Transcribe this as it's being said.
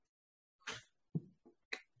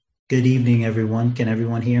Good evening, everyone. Can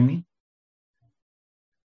everyone hear me?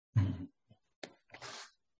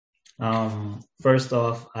 First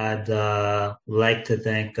off, I'd like to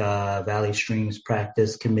thank Valley Streams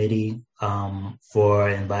Practice Committee for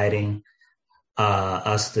inviting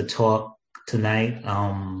us to talk tonight.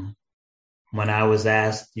 When I was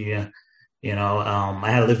asked, I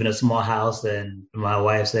had to live in a small house, and my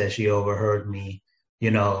wife said she overheard me,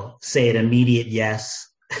 say an immediate yes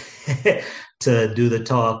to do the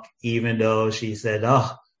talk, even though she said,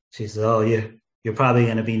 you're probably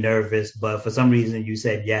going to be nervous, but for some reason you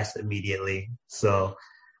said yes immediately. So,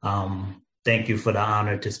 thank you for the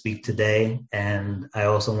honor to speak today. And I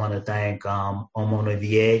also want to thank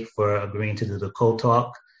Omonivie for agreeing to do the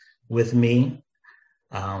co-talk with me.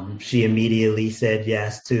 She immediately said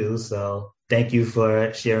yes too. So thank you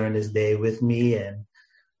for sharing this day with me and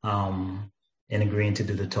agreeing to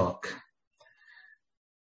do the talk.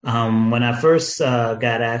 When I first got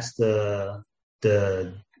asked to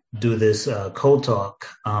do this co-talk,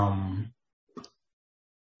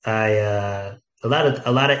 I a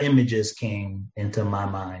lot of images came into my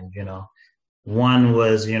mind. One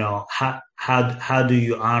was, how do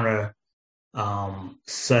you honor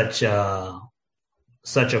such a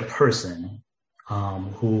person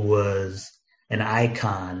who was an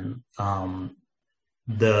icon,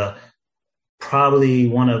 the probably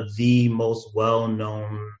one of the most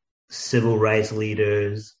well-known civil rights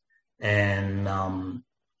leaders and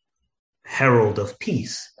herald of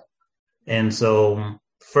peace. And so,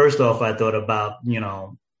 first off, I thought about me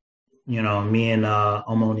and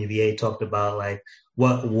Omonivie talked about like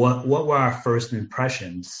what were our first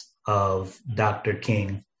impressions of Dr.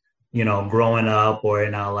 King, growing up or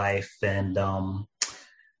in our life. And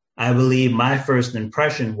I believe my first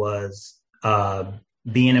impression was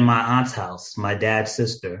being in my aunt's house, my dad's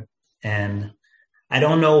sister. And I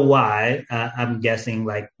don't know why. I'm guessing,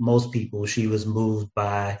 like most people, she was moved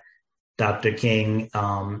by Dr. King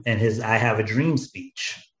and his I Have a Dream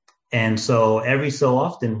speech. And so every so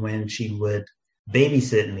often when she would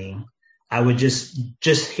babysit me, I would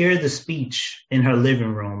just hear the speech in her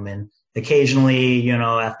living room. And occasionally,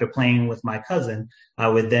 after playing with my cousin, I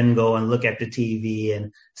would then go and look at the TV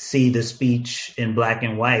and see the speech in black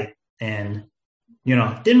and white. And,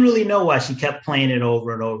 didn't really know why she kept playing it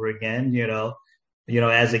over and over again.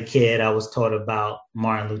 As a kid, I was taught about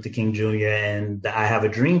Martin Luther King Jr. and the I Have a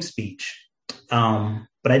Dream speech. But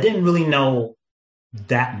I didn't really know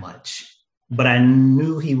that much, but I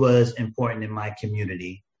knew he was important in my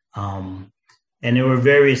community. And there were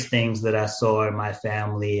various things that I saw in my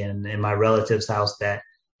family and in my relatives' house that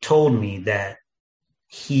told me that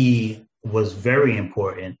he was very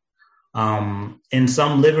important. In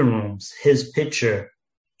some living rooms, his picture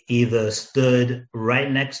either stood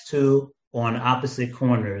right next to or on opposite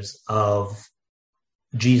corners of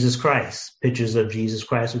Jesus Christ. Pictures of Jesus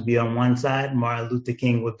Christ would be on one side, Martin Luther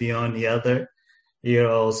King would be on the other,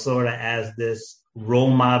 sort of as this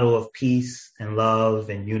role model of peace and love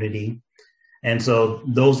and unity. And so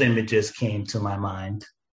those images came to my mind.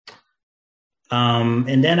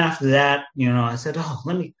 And then after that, I said,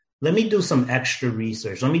 let me do some extra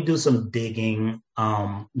research. Let me do some digging,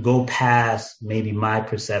 go past maybe my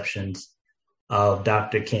perceptions of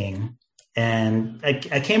Dr. King. And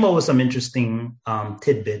I came up with some interesting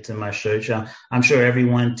tidbits in my search. I'm sure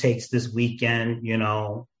everyone takes this weekend,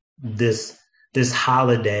 this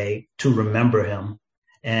holiday to remember him.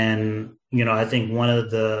 And, I think one of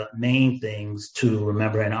the main things to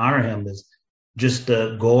remember and honor him is just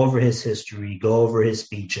to go over his history, go over his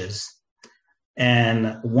speeches.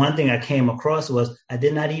 And one thing I came across was I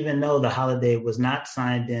did not even know the holiday was not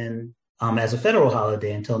signed in as a federal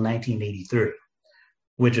holiday until 1983.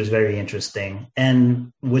 Which was very interesting.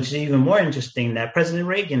 And which is even more interesting that President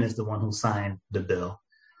Reagan is the one who signed the bill.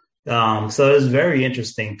 So it was very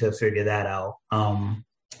interesting to figure that out.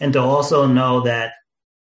 And to also know that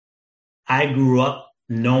I grew up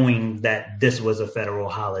knowing that this was a federal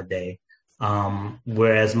holiday,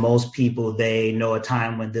 whereas most people, they know a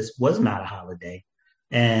time when this was not a holiday.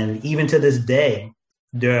 And even to this day,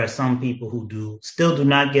 there are some people who still do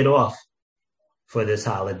not get off for this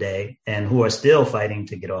holiday and who are still fighting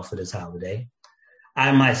to get off of this holiday.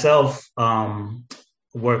 I myself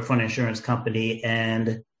work for an insurance company,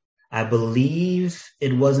 and I believe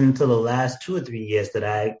it wasn't until the last 2 or 3 years that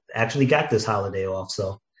I actually got this holiday off.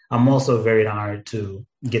 So I'm also very honored to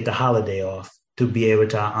get the holiday off to be able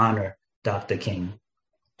to honor Dr. King.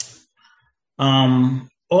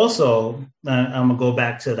 Also, I'm gonna go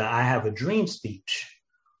back to the I Have a Dream speech,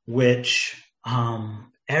 which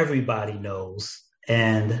everybody knows.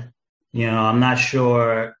 And, I'm not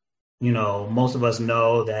sure, most of us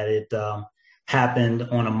know that it happened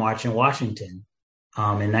on a march in Washington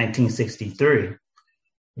in 1963,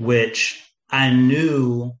 which I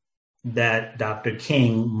knew that Dr.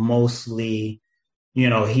 King mostly, you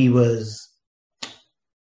know, he was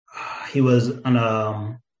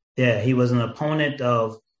an he was an opponent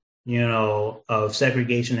of, you know, of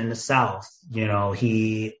segregation in the South. You know,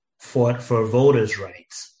 he fought for voters'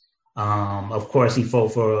 rights. Of course, he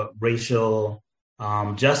fought for racial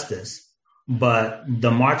justice, but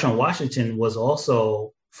the March on Washington was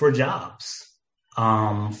also for jobs,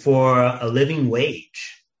 for a living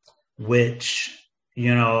wage, which,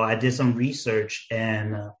 you know, I did some research,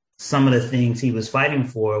 and some of the things he was fighting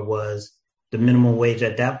for was the minimum wage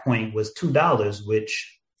at that point was $2,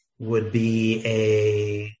 which would be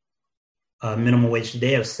a minimum wage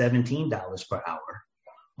today of $17 per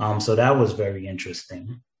hour. So that was very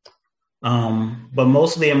interesting. But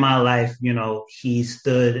mostly in my life, you know, he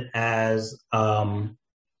stood as an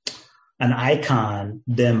icon,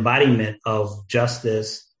 the embodiment of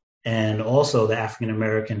justice and also the African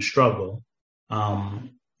American struggle.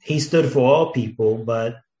 He stood for all people,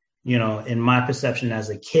 but, you know, in my perception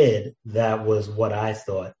as a kid, that was what I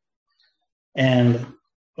thought. And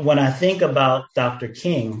when I think about Dr.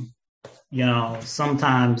 King, you know,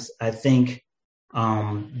 sometimes I think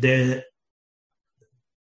there,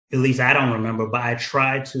 at least I don't remember, but I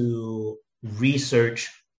tried to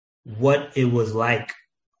research what it was like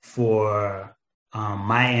for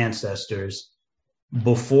my ancestors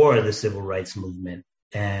before the civil rights movement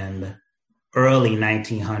and early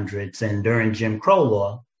 1900s and during Jim Crow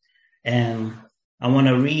law. And I want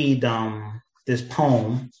to read this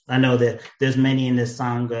poem. I know that there's many in this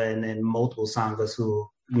Sangha and in multiple Sanghas who,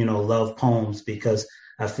 you know, love poems because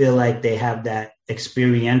I feel like they have that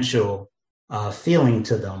experiential feeling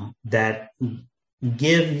to them that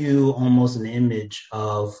give you almost an image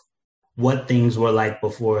of what things were like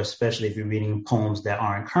before, especially if you're reading poems that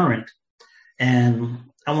aren't current. And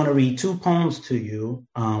I want to read two poems to you,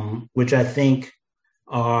 which I think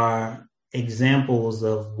are examples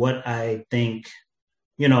of what I think,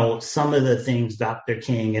 you know, some of the things Dr.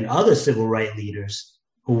 King and other civil rights leaders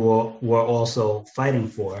who were also fighting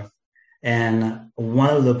for. And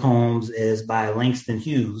one of the poems is by Langston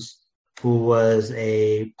Hughes, who was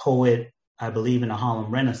a poet, I believe, in the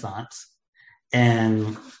Harlem Renaissance.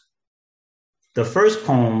 And the first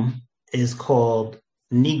poem is called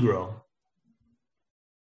Negro.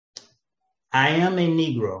 I am a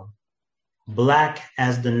Negro, black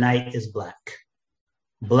as the night is black,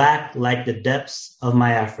 black like the depths of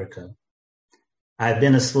my Africa. I've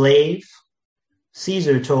been a slave.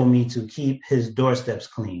 Caesar told me to keep his doorsteps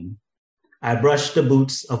clean. I brushed the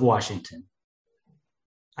boots of Washington.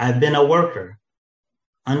 I've been a worker.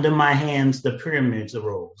 Under my hands, the pyramids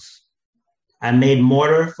arose. I made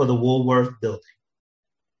mortar for the Woolworth building.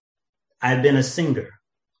 I've been a singer.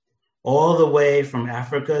 All the way from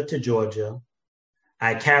Africa to Georgia,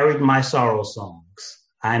 I carried my sorrow songs.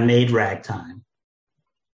 I made ragtime.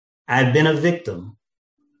 I've been a victim.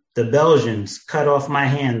 The Belgians cut off my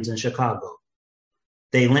hands in Chicago.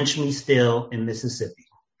 They lynched me still in Mississippi.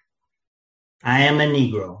 I am a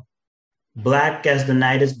Negro, black as the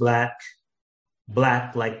night is black,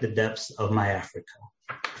 black like the depths of my Africa.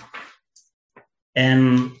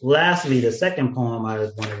 And lastly, the second poem I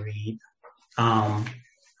want to read,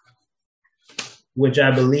 which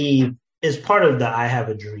I believe is part of the I Have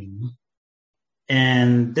a Dream.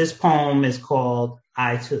 And this poem is called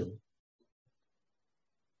I Too.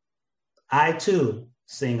 I too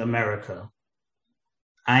sing America.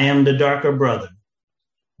 I am the darker brother.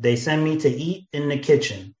 They send me to eat in the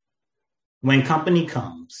kitchen when company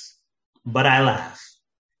comes, but I laugh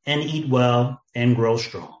and eat well and grow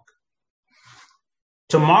strong.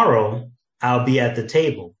 Tomorrow, I'll be at the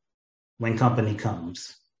table when company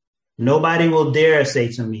comes. Nobody will dare say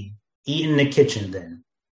to me, eat in the kitchen then.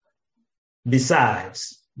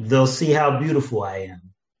 Besides, they'll see how beautiful I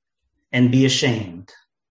am and be ashamed.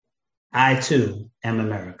 I too am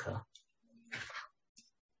America.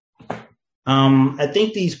 I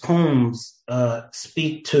think these poems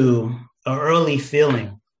speak to an early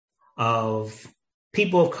feeling of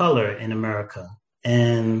people of color in America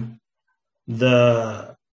and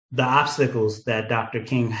the obstacles that Dr.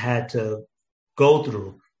 King had to go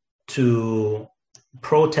through to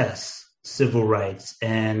protest civil rights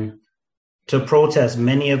and to protest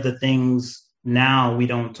many of the things now we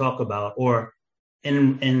don't talk about, or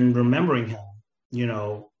in remembering him, you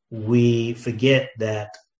know, we forget that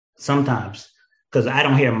sometimes, because I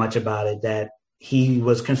don't hear much about it, that he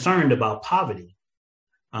was concerned about poverty.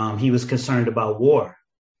 He was concerned about war.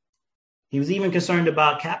 He was even concerned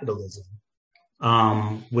about capitalism,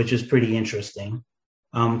 which is pretty interesting.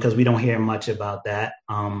 because we don't hear much about that.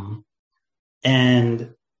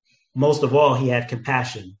 And most of all, he had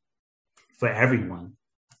compassion for everyone.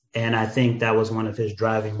 And I think that was one of his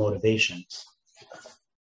driving motivations.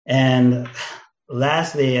 And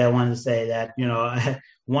lastly, I wanted to say that,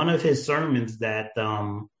 one of his sermons that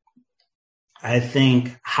I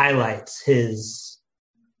think highlights his,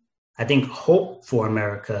 I think, hope for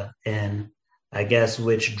America, and I guess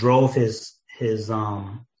which drove his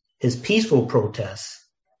peaceful protests,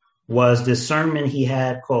 was this sermon he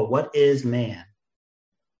had called "What Is Man?"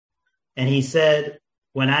 And he said,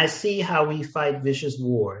 "When I see how we fight vicious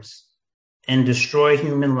wars and destroy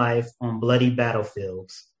human life on bloody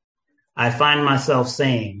battlefields, I find myself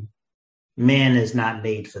saying, man is not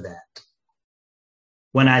made for that.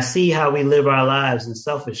 When I see how we live our lives in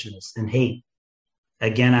selfishness and hate,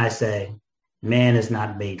 again I say, man is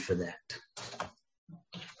not made for that."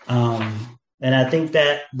 And I think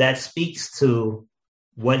that speaks to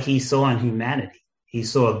what he saw in humanity. He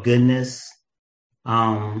saw goodness.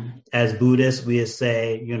 As Buddhists, we would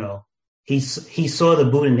say, he saw the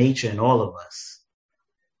Buddha nature in all of us.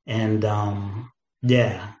 And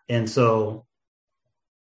and so,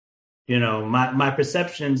 my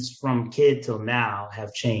perceptions from kid till now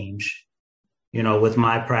have changed, with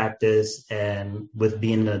my practice and with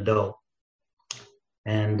being an adult.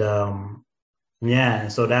 And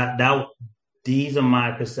so that these are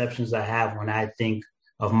my perceptions I have when I think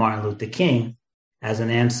of Martin Luther King as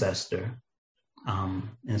an ancestor.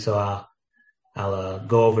 And so I'll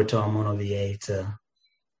go over to Omonivie to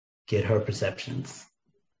get her perceptions.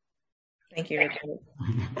 Thank you, Richard.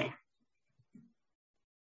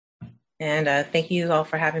 And thank you all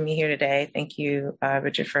for having me here today. Thank you,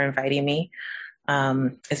 Richard, for inviting me.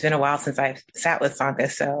 It's been a while since I've sat with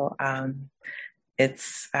Sangha, so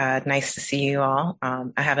it's nice to see you all.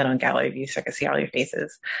 I have it on gallery view so I can see all your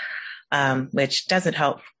faces, which doesn't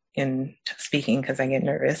help in speaking because I get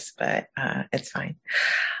nervous, but it's fine.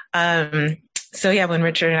 So yeah, when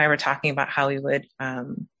Richard and I were talking about how we would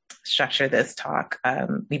structure this talk,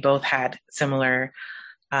 we both had similar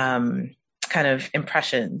kind of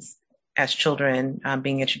impressions as children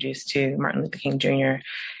being introduced to Martin Luther King Jr.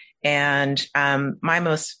 And my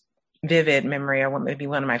most vivid memory, or maybe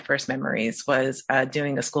one of my first memories, was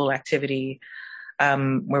doing a school activity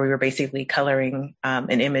where we were basically coloring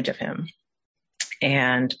an image of him.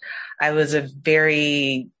 And I was a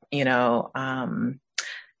very,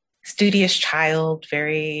 studious child,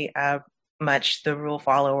 very much the rule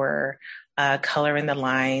follower, color in the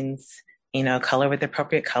lines, color with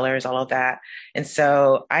appropriate colors, all of that. And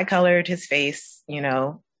so I colored his face,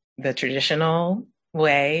 the traditional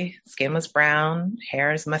way. Skin was brown,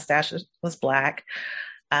 hair, his mustache was black.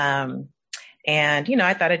 And,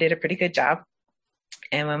 I thought I did a pretty good job.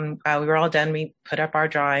 And when we were all done, we put up our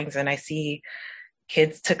drawings, and I see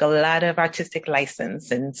kids took a lot of artistic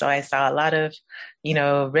license. And so I saw a lot of,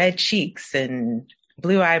 red cheeks and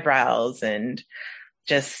blue eyebrows and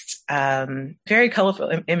just very colorful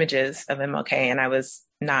images of MLK. And I was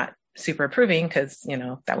not super approving because,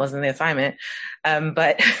 that wasn't the assignment.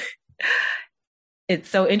 But it's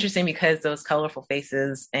so interesting because those colorful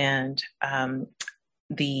faces and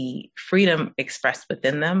the freedom expressed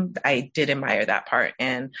within them, I did admire that part.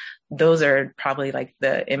 And those are probably like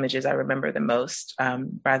the images I remember the most,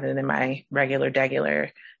 rather than my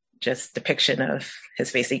regular just depiction of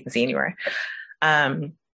his face that you can see anywhere.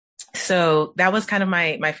 So that was kind of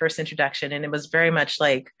my first introduction. And it was very much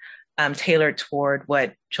like tailored toward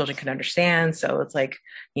what children can understand. So it's like,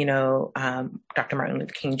 Dr. Martin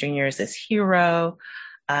Luther King Jr. is this hero.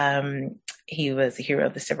 He was a hero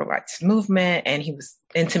of the civil rights movement. And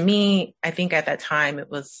to me, I think at that time it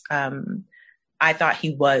was, I thought he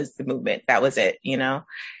was the movement. That was it,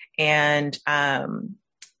 and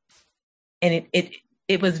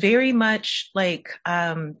it was very much like,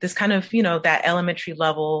 this kind of, that elementary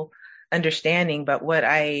level understanding. But what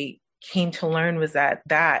I came to learn was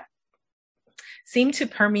that seemed to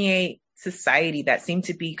permeate society. That seemed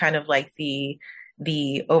to be kind of like the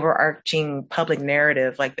overarching public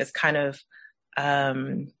narrative, like this kind of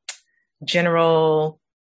general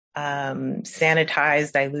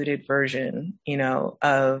sanitized, diluted version,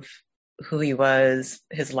 of who he was,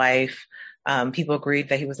 his life. People agreed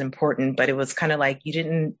that he was important, but it was kind of like you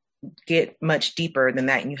didn't get much deeper than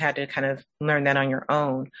that, and you had to kind of learn that on your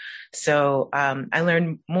own. So I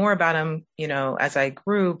learned more about him, as I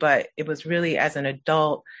grew, but it was really as an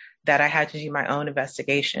adult that I had to do my own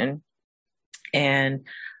investigation and,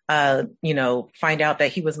 find out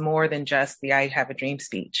that he was more than just the "I have a dream"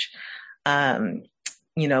 speech.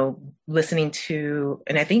 Listening to,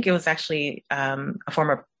 and I think it was actually a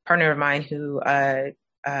former partner of mine who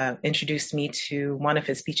introduced me to one of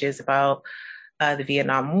his speeches about the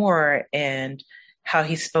Vietnam War, and how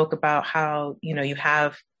he spoke about how, you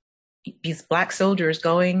have these Black soldiers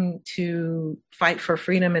going to fight for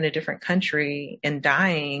freedom in a different country and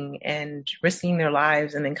dying and risking their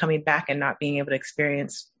lives, and then coming back and not being able to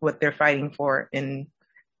experience what they're fighting for in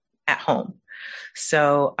at home.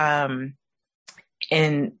 So,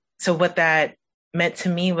 and so what that meant to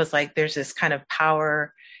me was like there's this kind of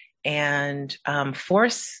power and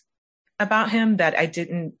force about him that I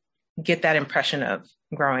didn't get that impression of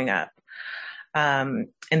growing up, and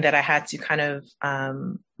that I had to kind of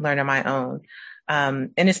learn on my own.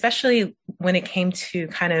 And especially when it came to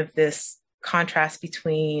kind of this contrast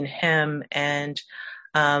between him and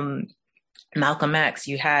Malcolm X.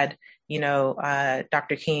 You had,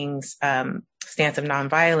 Dr. King's stance of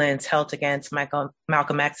nonviolence held against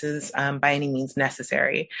Malcolm X's by any means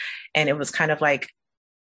necessary. And it was kind of like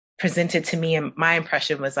presented to me, and my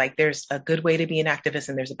impression was like there's a good way to be an activist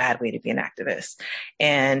and there's a bad way to be an activist,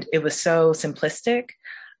 and it was so simplistic,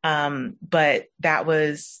 but that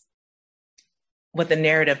was what the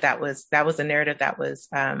narrative that was the narrative that was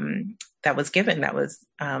given, that was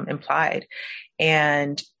implied.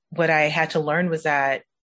 And what I had to learn was that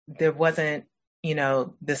there wasn't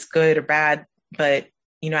this good or bad, but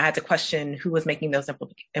I had to question who was making those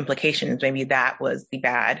implications. Maybe that was the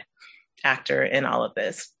bad actor in all of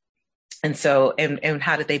this. And so, and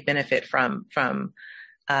how did they benefit from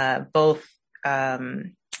both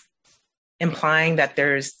implying that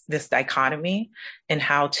there's this dichotomy in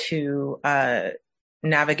how to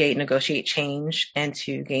navigate, negotiate change, and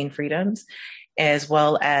to gain freedoms, as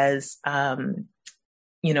well as there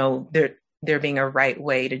being a right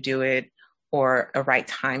way to do it or a right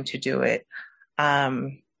time to do it.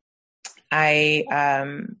 I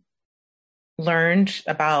learned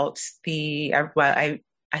about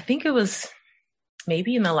I think it was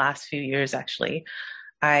maybe in the last few years, actually.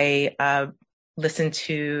 I listened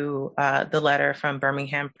to the letter from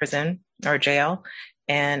Birmingham prison or jail,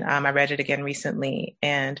 and I read it again recently.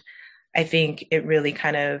 And I think it really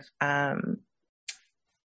kind of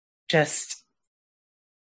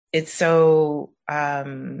it's so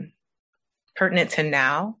pertinent to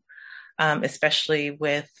now, especially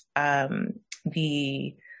with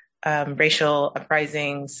the racial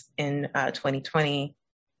uprisings in 2020.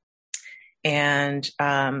 And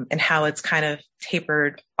how it's kind of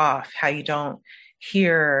tapered off, how you don't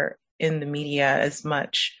hear in the media as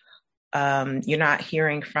much. You're not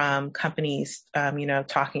hearing from companies,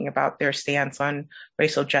 talking about their stance on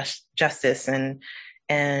racial justice, and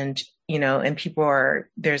people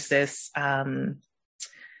there's this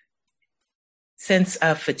sense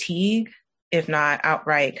of fatigue, if not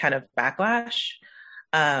outright kind of backlash,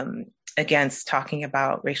 against talking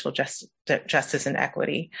about racial justice and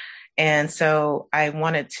equity. And so I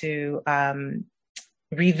wanted to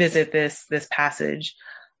revisit this passage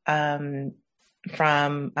from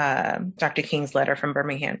Dr. King's letter from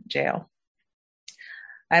Birmingham jail.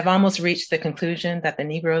 I've almost reached the conclusion that the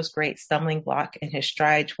Negro's great stumbling block in his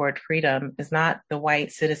stride toward freedom is not the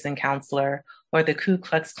white citizen counselor or the Ku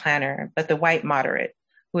Klux Klanner, but the white moderate,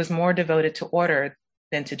 who is more devoted to order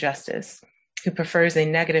than to justice, who prefers a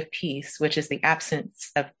negative peace, which is the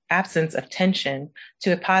absence of tension,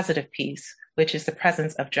 to a positive peace, which is the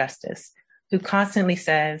presence of justice, who constantly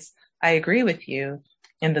says, I agree with you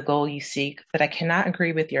in the goal you seek, but I cannot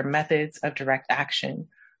agree with your methods of direct action,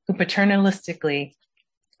 who paternalistically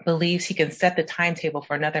believes he can set the timetable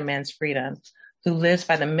for another man's freedom, who lives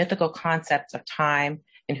by the mythical concepts of time,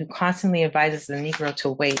 and who constantly advises the Negro to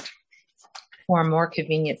wait for a more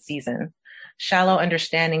convenient season. Shallow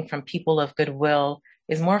understanding from people of goodwill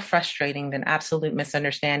is more frustrating than absolute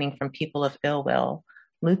misunderstanding from people of ill will.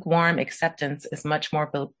 Lukewarm acceptance is much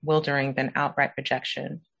more bewildering than outright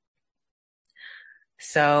rejection.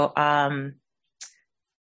 So,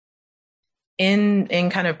 in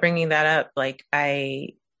kind of bringing that up, like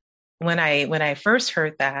when I first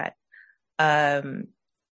heard that,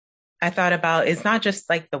 I thought about, it's not just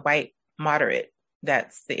like the white moderate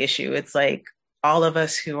that's the issue. It's like all of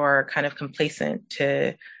us who are kind of complacent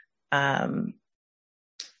to,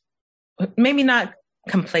 maybe not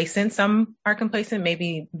complacent. Some are complacent.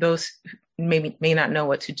 Maybe those may not know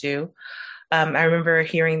what to do. I remember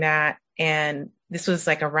hearing that, and this was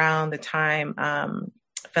like around the time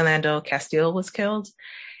Philando Castile was killed,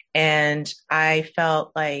 and I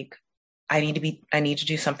felt like I need to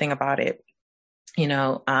do something about it.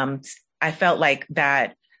 I felt like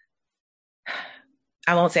that.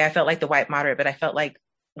 I won't say I felt like the white moderate, but I felt like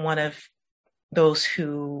one of those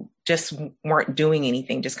who just weren't doing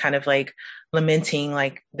anything, just kind of like lamenting,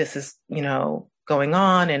 like this is, going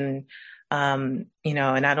on, and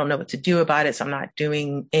and I don't know what to do about it, so I'm not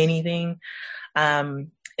doing anything. And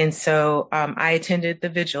so I attended the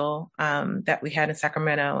vigil that we had in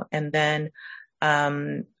Sacramento, and then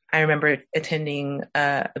I remember attending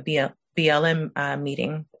BLM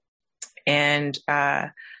meeting, and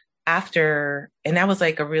and that was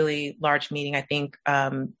like a really large meeting. I think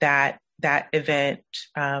that event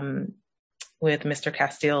with Mr.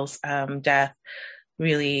 Castile's death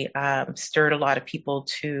really stirred a lot of people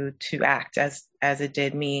to act as it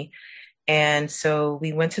did me. And so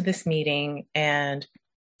we went to this meeting, and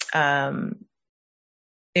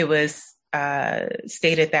it was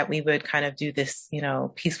stated that we would kind of do this,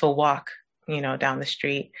 peaceful walk, down the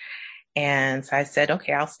street. And so I said,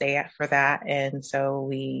 okay, I'll stay for that. And so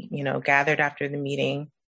we, gathered after the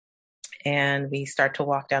meeting, and we start to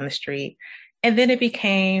walk down the street. And then it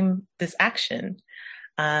became this action.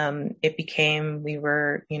 We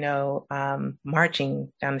were,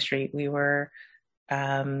 marching down the street. We were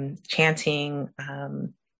chanting.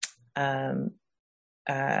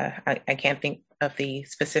 I can't think of the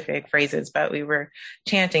specific phrases, but we were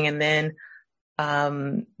chanting. And then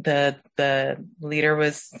the leader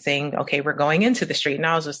was saying, okay, we're going into the street. And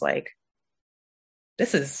I was just like,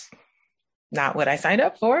 this is not what I signed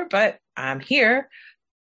up for, but I'm here,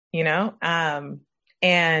 and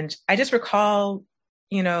I just recall,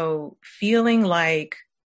 feeling like,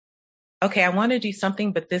 okay, I want to do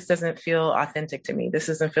something, but this doesn't feel authentic to me. This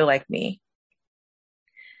doesn't feel like me.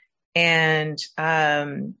 And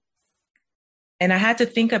I had to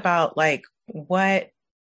think about like what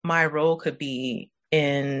my role could be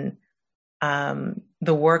in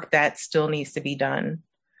the work that still needs to be done.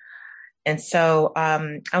 And so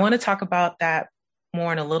I want to talk about that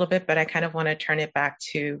more in a little bit, but I kind of want to turn it back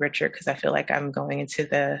to Richard, because I feel like I'm going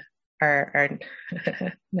into our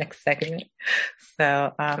next segment.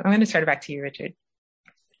 So I'm going to turn it back to you, Richard.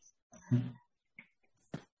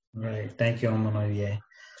 Right. Thank you, Omonivie.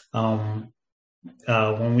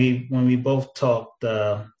 When we both talked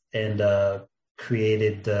and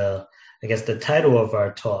created the title of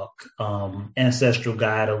our talk, Ancestral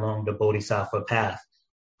Guide Along the Bodhisattva Path.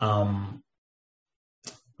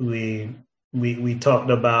 We talked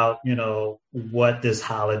about, what this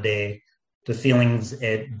holiday, the feelings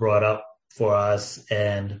it brought up for us,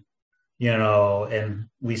 and, and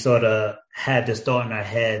we sort of had this thought in our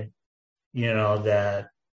head, that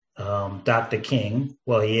Dr. King,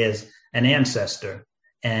 well, he is an ancestor.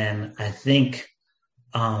 And I think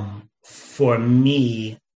for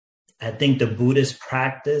me, I think the Buddhist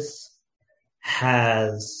practice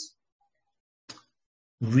has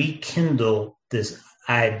rekindled this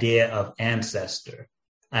idea of ancestor.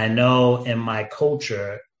 I know in my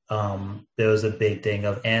culture, there was a big thing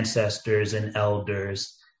of ancestors and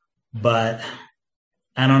elders, but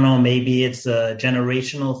I don't know, maybe it's a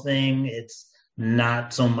generational thing. It's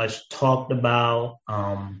not so much talked about.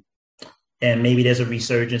 And maybe there's a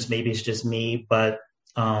resurgence, maybe it's just me, but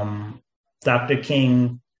Dr.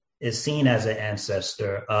 King is seen as an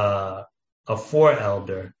ancestor, a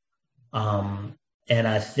foreelder. And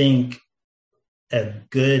I think a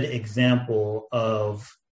good example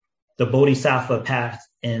of the Bodhisattva path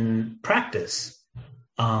in practice,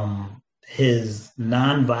 his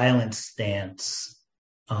nonviolent stance,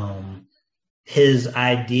 his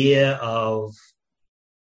idea of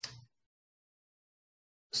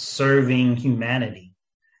serving humanity.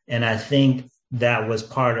 And I think that was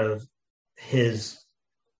part of his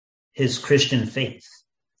Christian faith.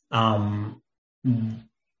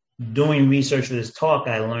 Doing research for this talk,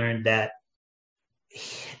 I learned that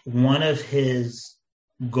one of his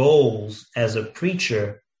goals as a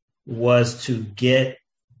preacher was to get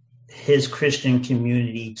his Christian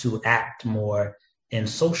community to act more in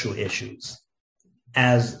social issues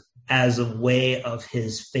as a way of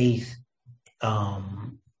his faith,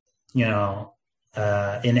 in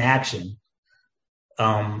action,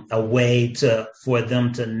 a way for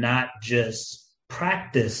them to not just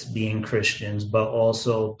practice being Christians, but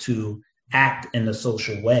also to act in a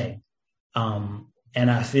social way. And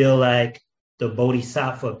I feel like the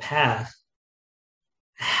Bodhisattva path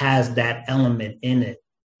has that element in it,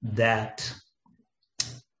 that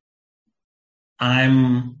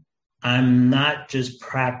I'm not just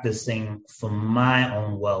practicing for my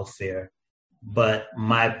own welfare, but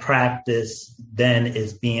my practice then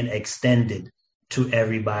is being extended to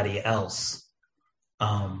everybody else.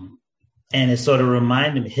 And it sort of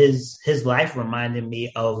reminded me, his life reminded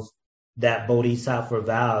me of that Bodhisattva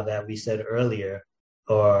vow that we said earlier,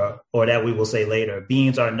 or that we will say later.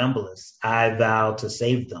 Beings are numberless. I vow to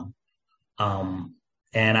save them.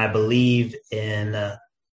 And I believe in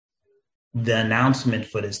the announcement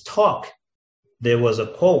for this talk, there was a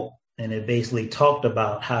quote, and it basically talked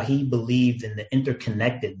about how he believed in the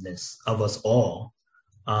interconnectedness of us all,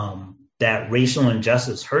 that racial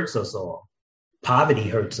injustice hurts us all, poverty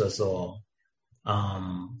hurts us all,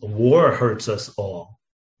 war hurts us all.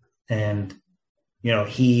 And,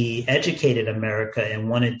 he educated America and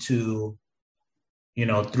wanted to,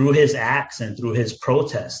 through his acts and through his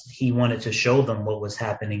protest, he wanted to show them what was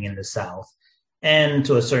happening in the South and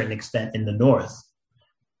to a certain extent in the North.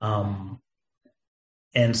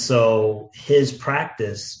 And so his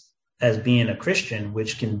practice as being a Christian,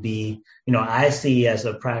 which can be, I see as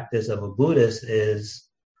a practice of a Buddhist, is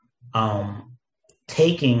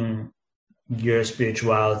taking your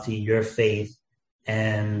spirituality, your faith,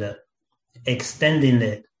 and extending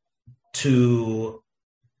it to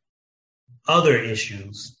other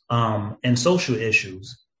issues and social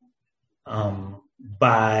issues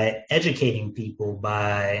by educating people,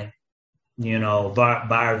 by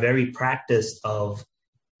our very practice of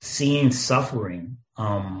seeing suffering,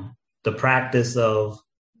 the practice of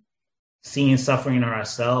seeing suffering in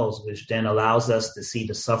ourselves, which then allows us to see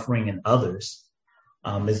the suffering in others,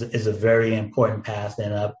 is a very important path.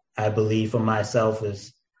 And I believe for myself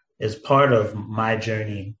is part of my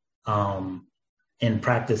journey in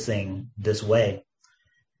practicing this way.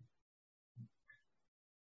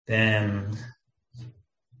 Then,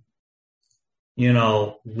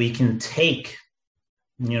 we can take,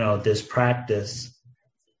 this practice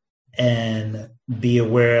and be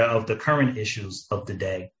aware of the current issues of the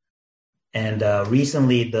day. And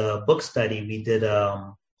recently, the book study, we did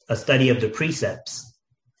a study of the precepts.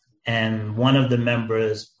 And one of the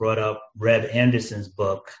members brought up Rev Anderson's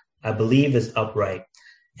book, I believe is Upright.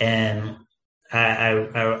 And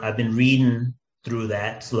I've been reading through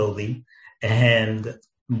that slowly. And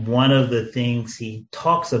one of the things he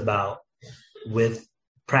talks about with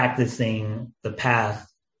practicing the path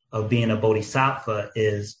of being a bodhisattva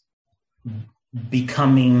is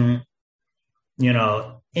becoming,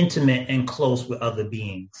 intimate and close with other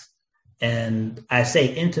beings. And I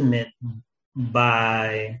say intimate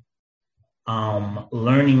by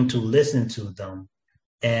learning to listen to them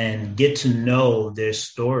and get to know their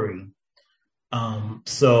story.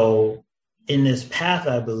 So in this path,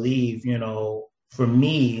 I believe, for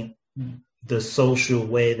me, the social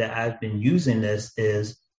way that I've been using this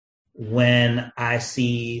is when I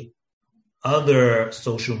see other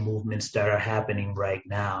social movements that are happening right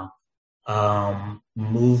now,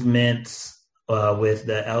 movements with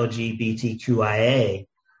the LGBTQIA,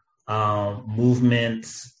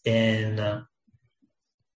 movements in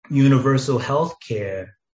universal health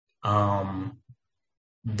care,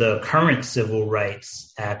 the current civil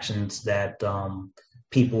rights actions that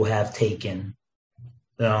people have taken,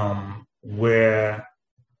 where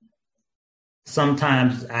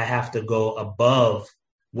sometimes I have to go above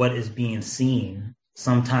what is being seen.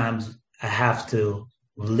 Sometimes I have to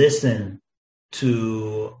listen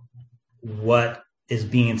to what is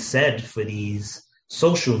being said for these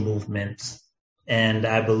social movements. And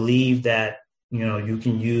I believe that, you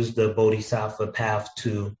can use the Bodhisattva path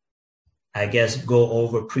to, I guess, go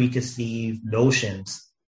over preconceived notions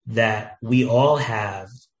that we all have,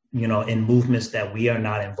 in movements that we are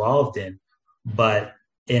not involved in, but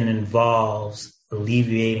it involves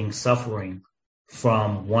alleviating suffering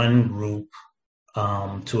from one group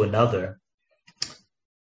to another.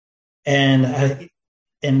 And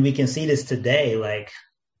we can see this today, like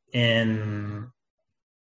in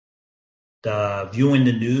the viewing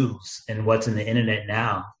the news and what's in the internet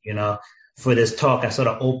now. For this talk, I sort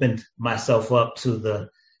of opened myself up to the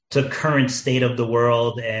current state of the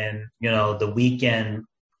world and, the weekend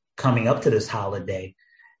coming up to this holiday.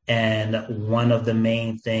 And one of the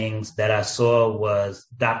main things that I saw was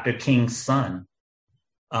Dr. King's son,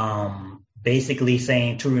 basically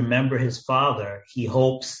saying to remember his father. He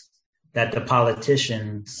hopes that the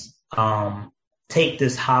politicians take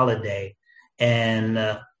this holiday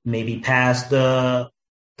and maybe pass the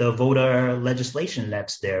voter legislation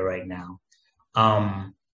that's there right now.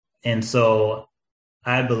 And so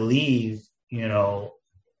I believe,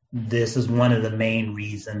 this is one of the main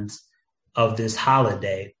reasons of this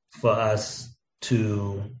holiday for us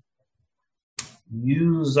to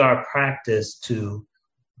use our practice to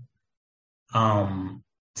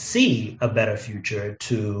see a better future,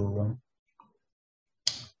 to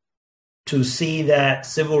see that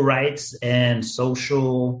civil rights and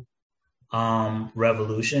social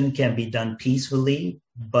revolution can be done peacefully,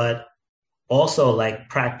 but also like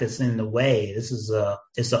practicing the way. This is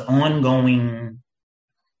it's an ongoing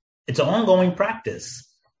practice.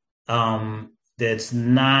 That's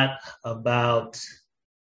not about,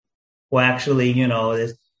 well, actually,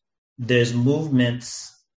 there's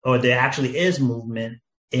movements, or there actually is movement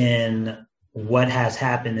in what has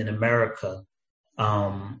happened in America.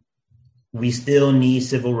 Um, we still need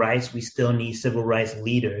civil rights. We still need civil rights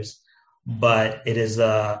leaders, but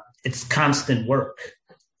it's constant work.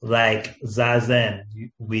 Like Zazen,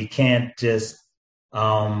 we can't just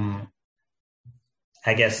um,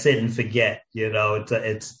 I guess sit and forget.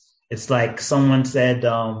 It's like someone said,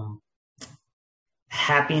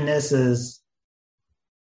 happiness is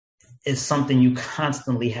something you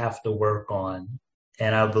constantly have to work on.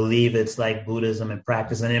 And I believe it's like Buddhism and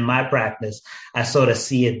practice. And in my practice, I sort of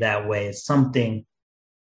see it that way. It's something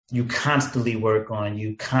you constantly work on.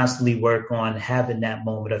 You constantly work on having that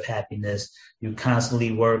moment of happiness. You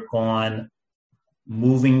constantly work on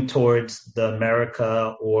moving towards the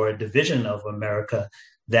America or division of America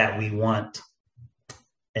that we want.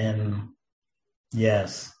 And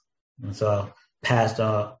yes, and so I passed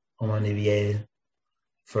Omonivie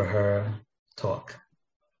for her talk.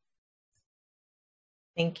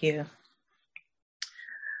 Thank you.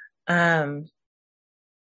 Um,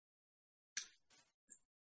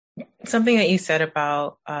 Something that you said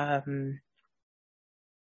about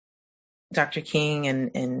Dr. King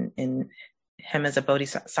and him as a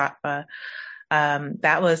bodhisattva,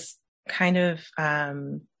 that was kind of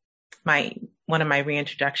my one of my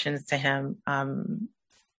reintroductions to him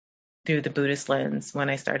through the Buddhist lens when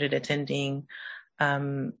I started attending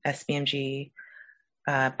SBMG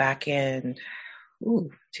back in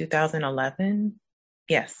 2011.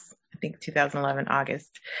 Yes, I think 2011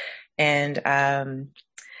 August, and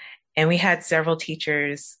we had several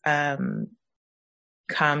teachers come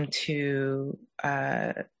to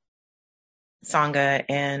Sangha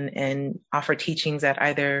and offer teachings that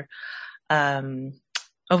either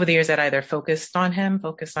over the years that either focused on him,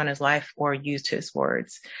 focused on his life, or used his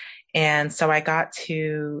words. And so I got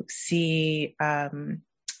to see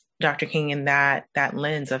Dr. King in that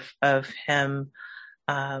lens of him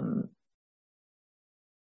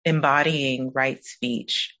embodying right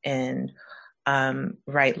speech and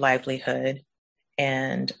right livelihood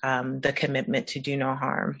and the commitment to do no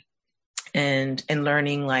harm and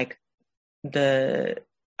learning like the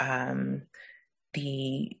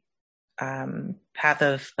path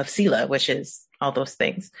of Sila, which is all those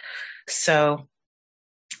things. So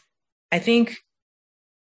I think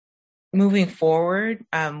moving forward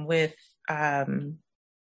with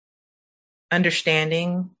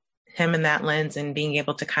understanding him in that lens and being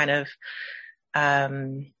able to kind of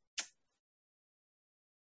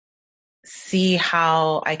see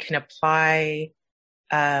how I can apply,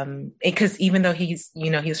 because even though he's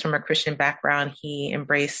from a Christian background, he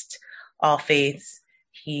embraced all faiths.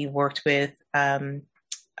 He worked with the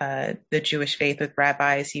Jewish faith with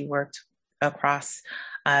rabbis. He worked across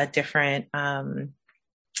different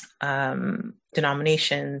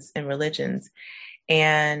denominations and religions.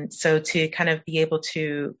 And so to kind of be able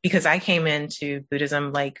to, because I came into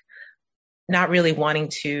Buddhism like not really wanting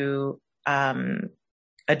to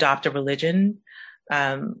adopt a religion,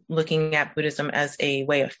 looking at Buddhism as a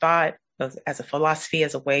way of thought, as a philosophy,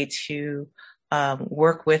 as a way to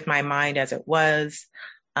work with my mind as it was,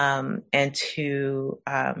 and to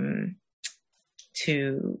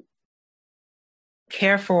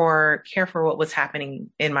care for what was happening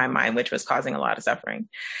in my mind, which was causing a lot of suffering.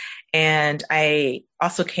 And I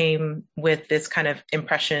also came with this kind of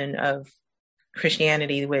impression of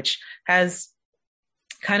Christianity, which has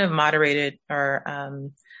kind of moderated or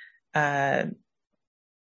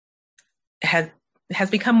has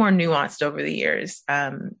become more nuanced over the years,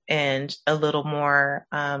 and a little more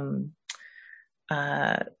I'm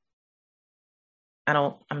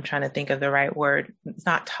trying to think of the right word. It's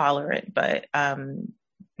not tolerant, but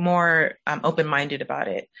more open-minded about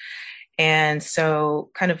it. And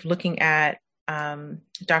so kind of looking at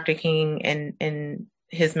Dr. King and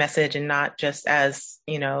his message, and not just as,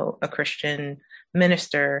 a Christian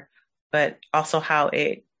minister, but also how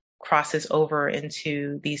it crosses over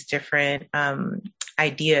into these different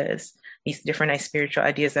ideas, these different spiritual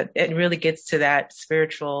ideas, that it really gets to that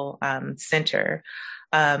spiritual center.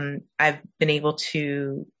 I've been able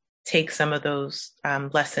to take some of those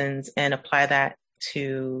lessons and apply that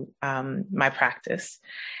to my practice.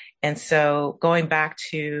 And so going back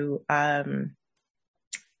to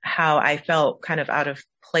how I felt kind of out of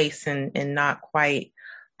place and not quite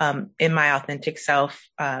in my authentic self,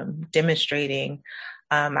 demonstrating,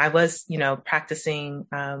 I was, practicing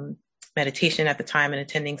meditation at the time and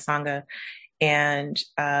attending Sangha. And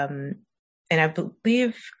I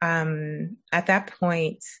believe at that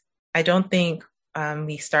point, I don't think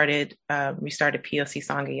we started POC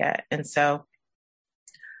Sangha yet. And so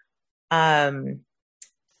I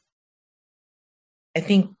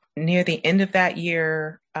think near the end of that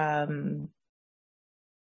year,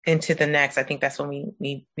 into the next, I think that's when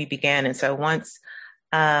we began. And so once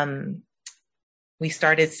um, we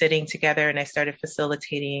started sitting together and I started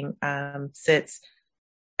facilitating sits,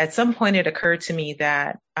 at some point it occurred to me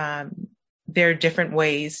that there are different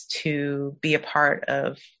ways to be a part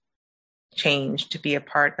of change, to be a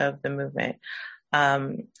part of the movement.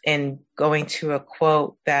 And going to a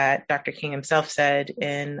quote that Dr. King himself said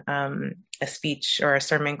in a speech or a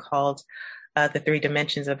sermon called The Three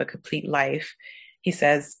Dimensions of a Complete Life. He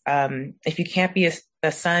says, if you can't be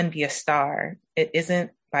a sun, be a star. It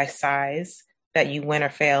isn't by size that you win or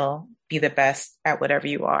fail, be the best at whatever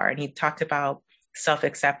you are. And he talked about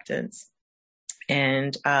self-acceptance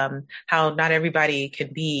and how not everybody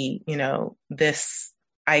can be, this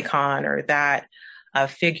icon or that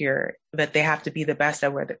figure, but they have to be the best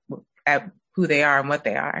at who they are and what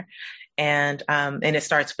they are. And it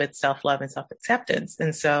starts with self-love and self-acceptance.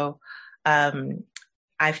 And so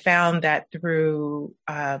I found that through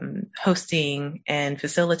hosting and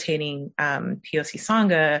facilitating POC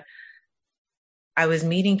Sangha, I was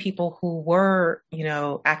meeting people who were,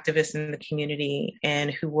 activists in the community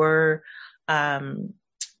and who were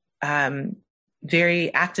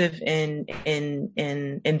very active in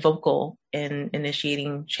vocal in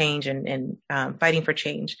initiating change and fighting for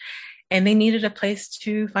change, and they needed a place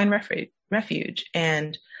to find refuge.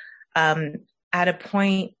 And at a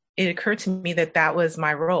point, it occurred to me that that was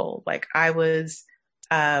my role. Like I was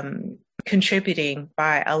contributing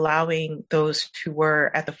by allowing those who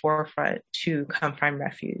were at the forefront to come find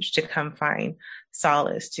refuge, to come find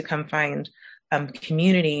solace, to come find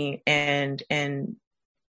community, and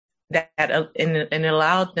that and it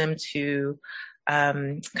allowed them to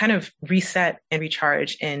kind of reset and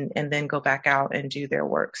recharge and then go back out and do their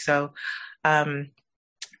work. So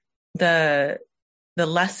the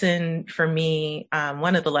lesson for me,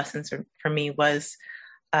 one of the lessons for me was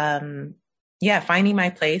finding my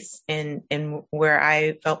place in where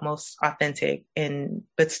I felt most authentic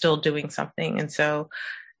but still doing something. And so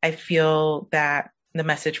I feel that the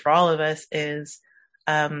message for all of us is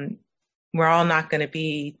we're all not going to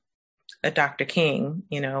be a Dr. King,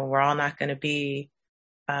 we're all not going to be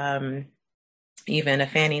even a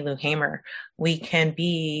Fannie Lou Hamer. We can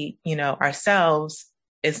be, ourselves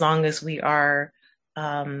as long as we are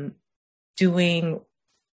doing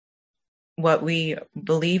what we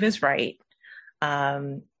believe is right,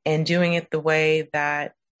 and doing it the way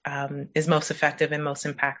that is most effective and most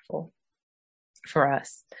impactful for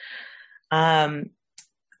us.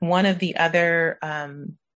 One of the other,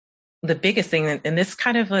 the biggest thing, and this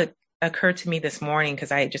kind of occurred to me this morning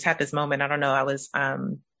because I just had this moment. I don't know. I was, I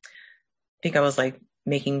think I was like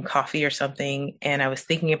making coffee or something, and I was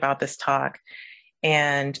thinking about this talk,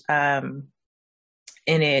 and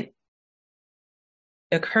it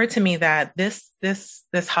occurred to me that this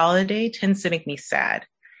holiday tends to make me sad.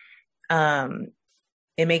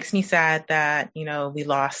 It makes me sad that, we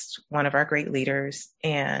lost one of our great leaders,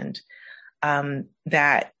 and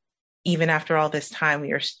that even after all this time,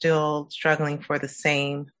 we are still struggling for the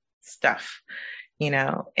same stuff,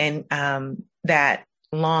 and that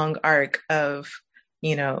long arc of,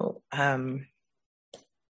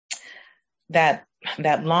 that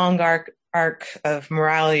long arc of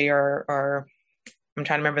morality or I'm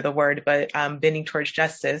trying to remember the word, but bending towards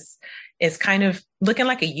justice is kind of looking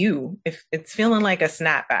like a U. If it's feeling like a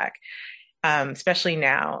snapback, especially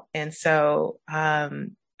now. And so I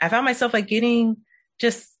found myself like getting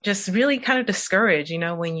just really kind of discouraged,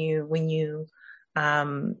 when you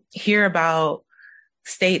hear about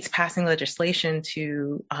states passing legislation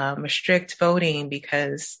to restrict voting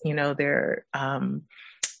because, they're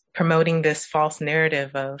promoting this false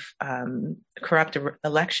narrative of corrupt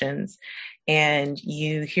elections. And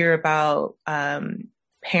you hear about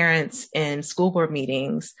parents in school board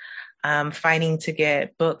meetings fighting to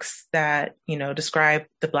get books that, describe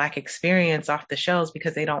the Black experience off the shelves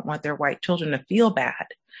because they don't want their white children to feel bad.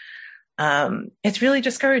 It's really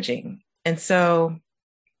discouraging. And so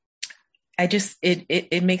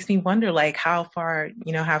it makes me wonder, like, how far,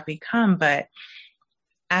 have we come? But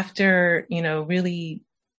after, really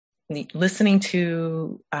listening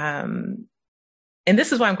to, and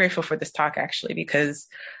this is why I'm grateful for this talk, actually, because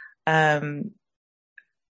I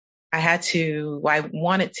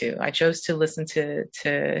chose to listen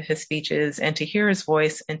to his speeches and to hear his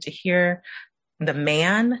voice and to hear the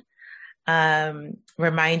man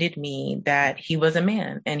reminded me that he was a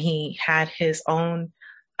man and he had his own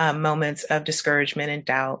moments of discouragement and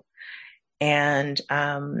doubt. And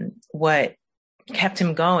what kept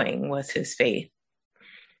him going was his faith.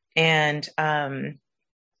 And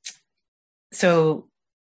so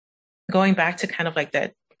going back to kind of like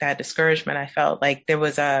that discouragement, I felt like there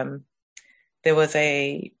was there was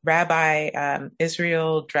a Rabbi,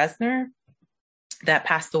 Israel Dresner, that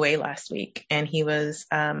passed away last week. And he was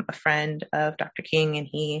a friend of Dr. King, and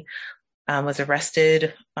he was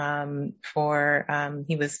arrested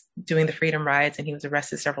he was doing the freedom rides, and he was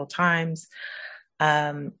arrested several times.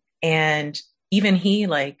 And even he,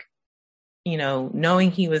 like,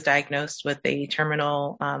 knowing he was diagnosed with a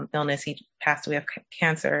terminal illness, he passed away of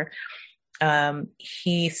cancer.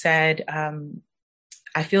 He said,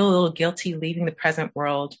 I feel a little guilty leaving the present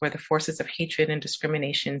world where the forces of hatred and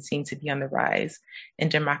discrimination seem to be on the rise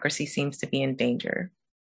and democracy seems to be in danger.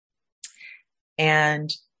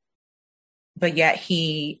 But yet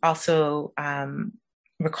he also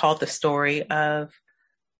recalled the story of,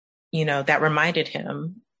 that reminded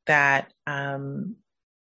him that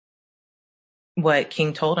what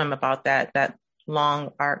King told him about that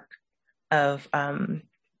long arc of I'm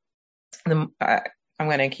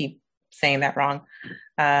going to keep saying that wrong.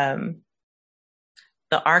 The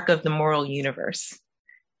arc of the moral universe.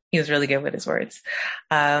 He was really good with his words.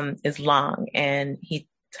 Is long, and he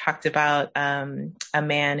talked about a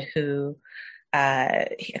man who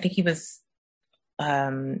I think he was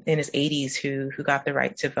in his 80s who got the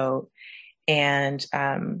right to vote, and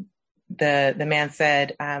the man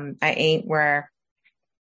said, "I ain't where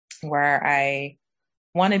I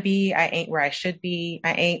want to be. I ain't where I should be.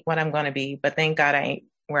 I ain't what I'm going to be. But thank God I ain't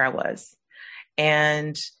where I was."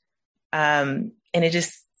 And it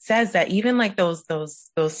just says that even like those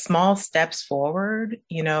small steps forward,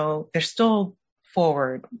 they're still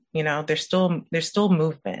forward. There's still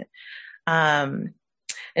movement. And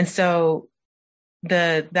so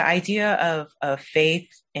the idea of faith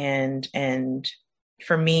and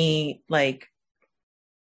for me, like,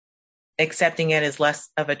 accepting it as less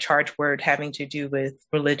of a charged word having to do with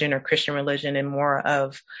religion or Christian religion, and more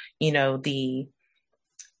of,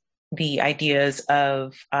 the ideas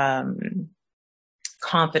of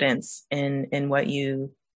confidence in what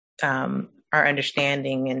you are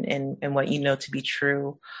understanding and what you know to be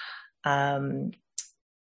true.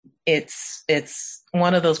 It's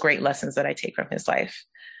one of those great lessons that I take from his life.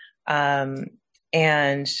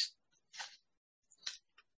 And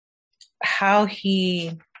how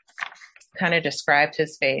he kind of described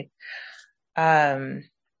his faith.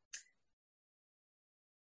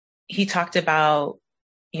 He talked about,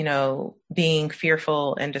 being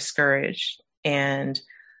fearful and discouraged, and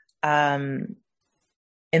then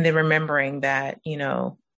remembering that,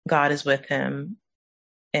 God is with him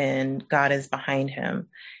and God is behind him.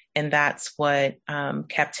 And that's what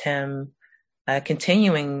kept him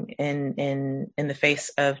continuing in the face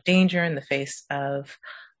of danger, in the face of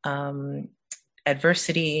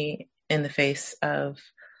adversity, in the face of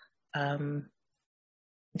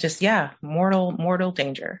mortal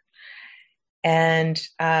danger. And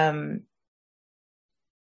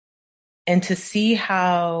to see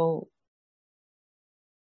how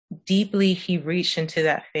deeply he reached into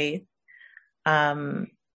that faith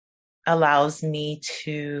allows me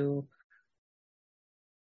to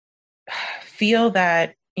feel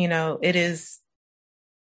that, it is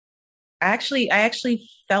I actually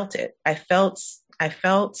felt it. I felt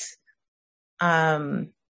that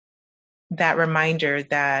reminder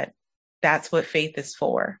that that's what faith is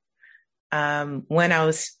for. When I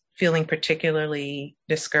was feeling particularly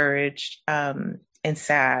discouraged and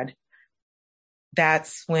sad,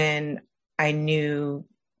 that's when I knew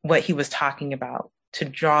what he was talking about, to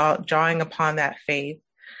drawing upon that faith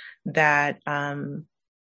that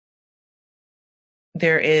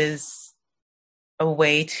there is a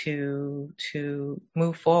way to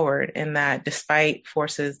move forward, and that despite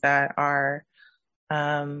forces that are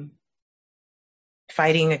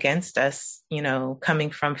fighting against us,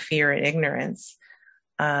 coming from fear and ignorance,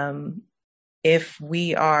 if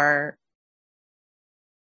we are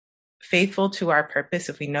faithful to our purpose,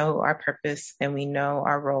 if we know our purpose and we know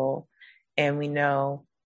our role, and we know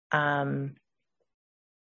how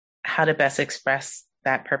to best express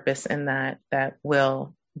that purpose and that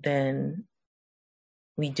will, then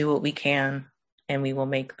we do what we can, and we will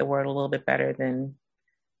make the world a little bit better than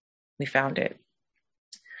we found it.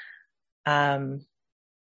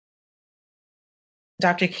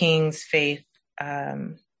 Dr. King's faith,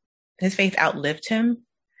 his faith outlived him,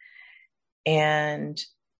 and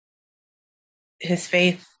his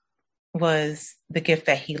faith was the gift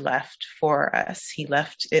that he left for us. He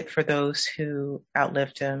left it for those who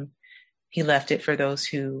outlived him. He left it for those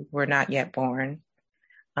who were not yet born.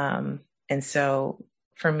 And so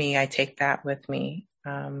for me, I take that with me,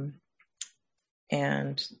 and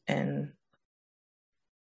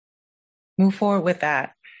move forward with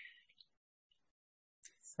that.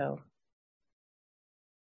 So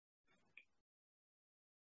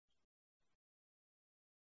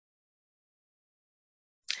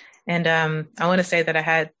And I want to say that I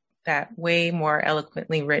had that way more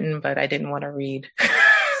eloquently written, but I didn't want to read.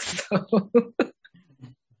 So,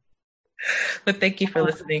 but thank you for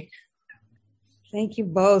listening. Thank you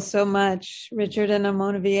both so much, Richard and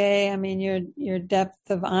Omonivie. I mean, your depth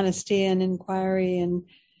of honesty and inquiry and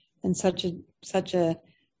such a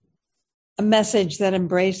message that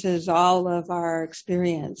embraces all of our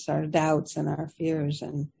experience, our doubts and our fears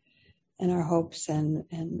and our hopes and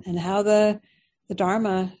how the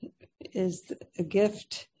Dharma is a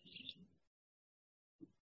gift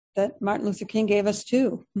that Martin Luther King gave us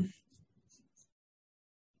too.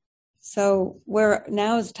 So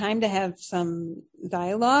now is time to have some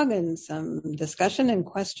dialogue and some discussion and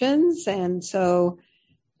questions. And so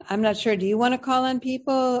I'm not sure, do you want to call on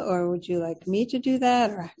people or would you like me to do that?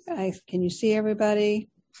 Or can you see everybody?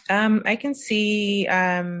 I can see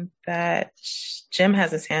that Jim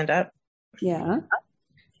has his hand up. Yeah.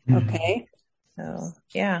 Okay. So,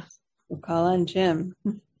 yeah. We'll call on Jim.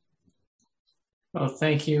 Well,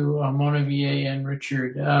 thank you, Omonivie and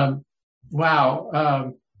Richard.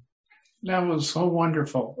 Wow. That was so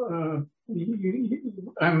wonderful.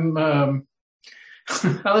 I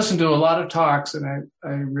listened to a lot of talks and I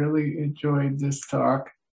really enjoyed this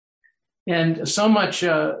talk. And so much,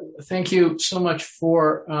 thank you so much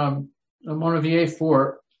for Omonivie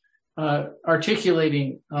for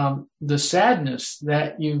articulating the sadness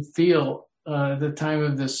that you feel at the time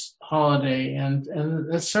of this holiday. And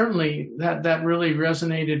that's certainly, that really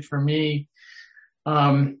resonated for me.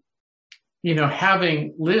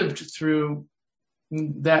 Having lived through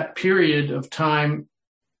that period of time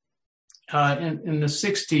in the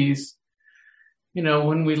 60s,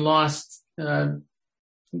 when we lost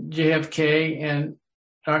JFK and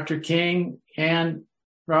Dr. King and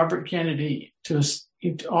Robert Kennedy to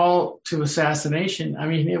assassination. I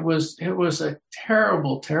mean, it was a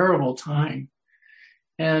terrible, terrible time.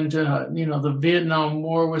 And, the Vietnam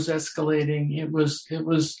War was escalating. It was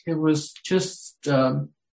just,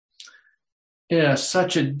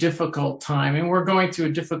 such a difficult time. And we're going through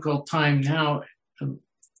a difficult time now.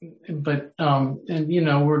 But,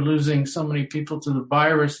 we're losing so many people to the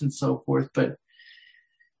virus and so forth. But,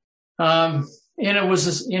 and it was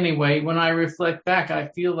just, anyway, when I reflect back, I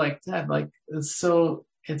feel like that,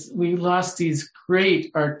 we lost these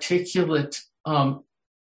great articulate,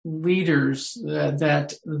 leaders that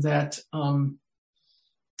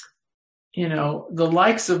the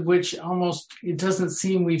likes of which almost it doesn't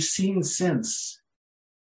seem we've seen since.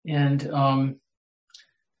 And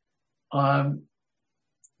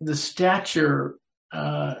the stature,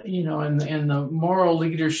 and the moral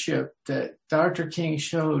leadership that Dr. King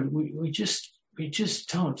showed, we just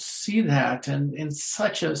don't see that, and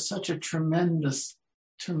such a tremendous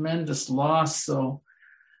loss. So,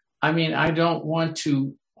 I mean, I don't want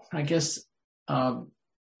to, I guess,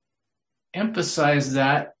 emphasize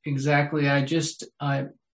that exactly. I just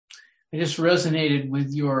resonated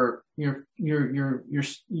with your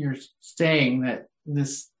saying that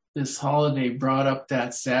this holiday brought up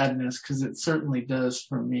that sadness, because it certainly does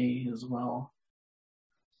for me as well.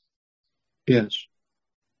 Yes.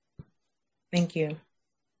 Thank you.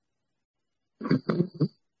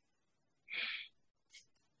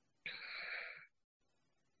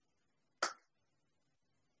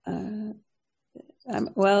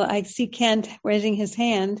 Well, I see Kent raising his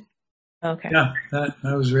hand. Okay. Yeah,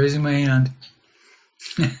 I was raising my hand.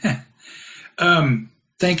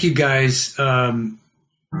 Thank you, guys.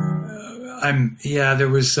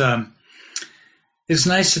 It's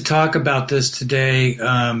nice to talk about this today.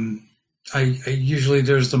 I usually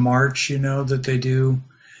there's the march, that they do,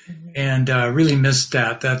 and really missed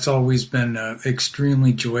that. That's always been an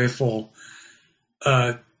extremely joyful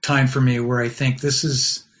time for me, where I think this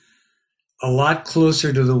is a lot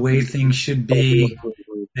closer to the way things should be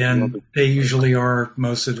than they usually are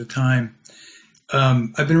most of the time.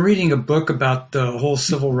 I've been reading a book about the whole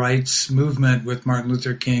civil rights movement with Martin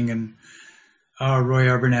Luther King and Roy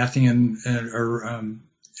Abernathy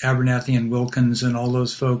Abernathy and Wilkins and all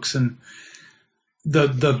those folks, and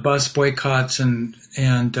the bus boycotts and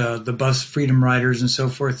the bus freedom riders and so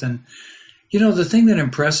forth. And the thing that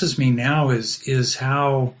impresses me now is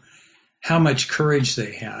how much courage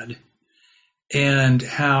they had, and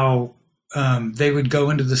how they would go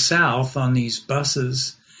into the South on these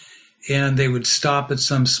buses, and they would stop at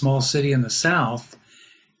some small city in the South,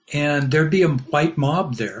 and there'd be a white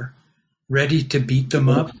mob there ready to beat them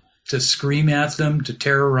up, to scream at them, to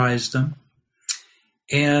terrorize them.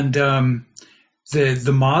 And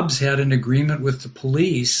the mobs had an agreement with the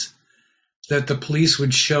police that the police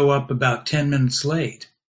would show up about 10 minutes late.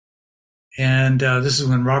 And this is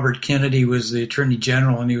when Robert Kennedy was the Attorney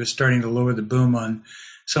General, and he was starting to lower the boom on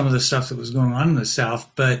some of the stuff that was going on in the South,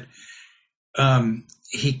 but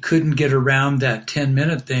he couldn't get around that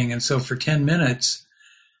 10-minute thing. And so for 10 minutes,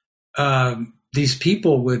 these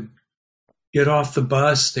people would get off the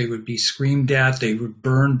bus, they would be screamed at, they would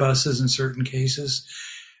burn buses in certain cases,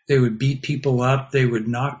 they would beat people up, they would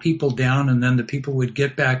knock people down, and then the people would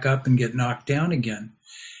get back up and get knocked down again.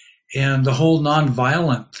 And the whole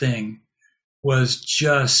nonviolent thing was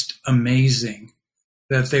just amazing.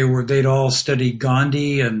 That they'd all studied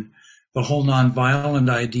Gandhi and the whole nonviolent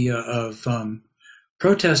idea of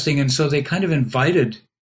protesting, and so they kind of invited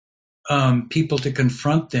people to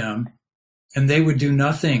confront them, and they would do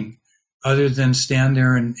nothing other than stand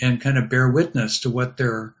there and kind of bear witness to what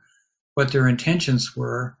their intentions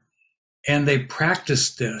were. And they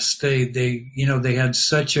practiced this. They had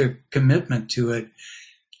such a commitment to it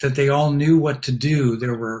that they all knew what to do.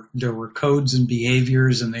 There were codes and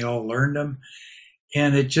behaviors, and they all learned them.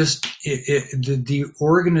 And the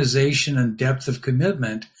organization and depth of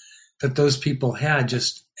commitment that those people had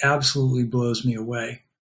just absolutely blows me away.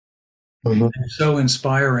 Mm-hmm. So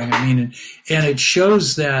inspiring. I mean, and it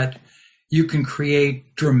shows that you can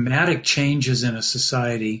create dramatic changes in a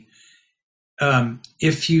society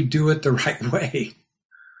if you do it the right way.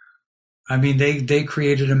 I mean, they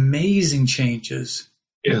created amazing changes.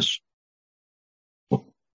 Yes.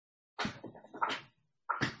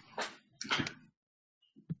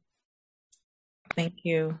 Thank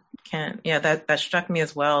you, Kent. Yeah, that struck me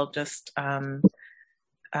as well. Just, I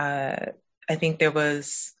think there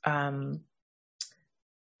was, I'm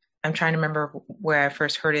trying to remember where I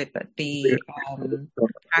first heard it, but the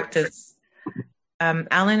practice.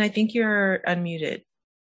 Alan, I think you're unmuted.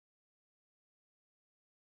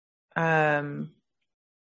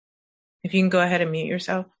 If you can go ahead and mute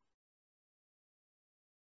yourself.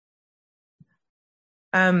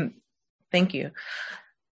 Thank you.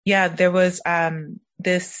 Yeah, there was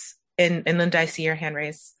this in Linda, I see your hand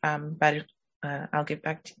raised, but I'll get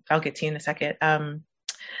to you in a second.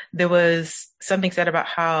 There was something said about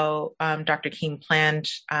how Dr. King planned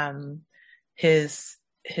his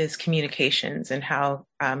communications and how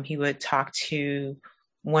he would talk to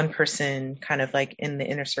one person kind of like in the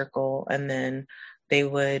inner circle, and then they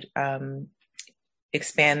would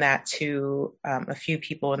expand that to a few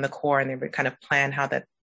people in the core, and they would kind of plan how that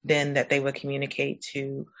they would communicate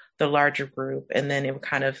to the larger group. And then it would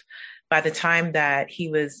kind of, by the time that he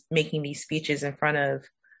was making these speeches in front of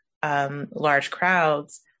large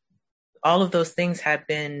crowds, all of those things had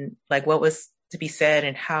been like what was to be said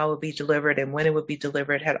and how it would be delivered and when it would be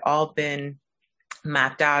delivered had all been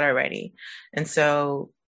mapped out already. And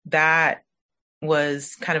so that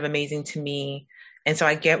was kind of amazing to me. And so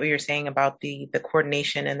I get what you're saying about the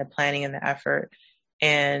coordination and the planning and the effort.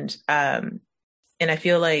 And I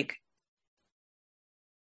feel like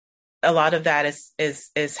a lot of that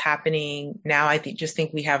is happening now. I think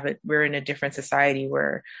we're in a different society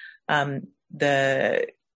where the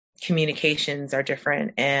communications are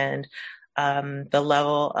different, and the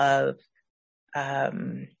level of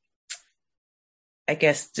I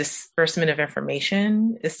guess disbursement of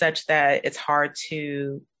information is such that it's hard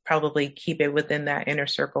to probably keep it within that inner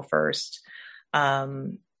circle first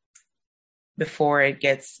before it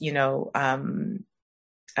gets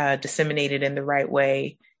disseminated in the right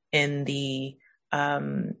way in the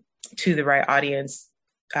to the right audience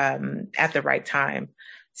at the right time.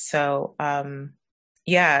 So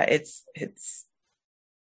yeah,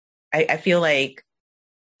 I feel like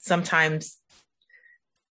sometimes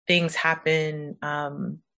things happen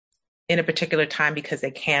in a particular time because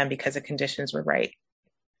the conditions were right.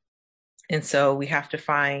 And so we have to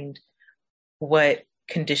find what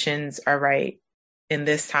conditions are right in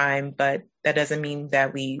this time, but that doesn't mean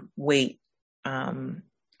that we wait.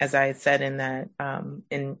 As I said in that,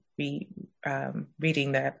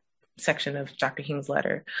 reading that section of Dr. King's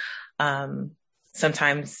letter,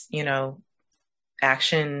 sometimes,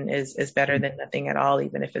 action is better than nothing at all,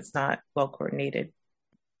 even if it's not well coordinated.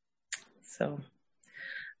 So,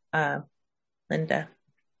 Linda.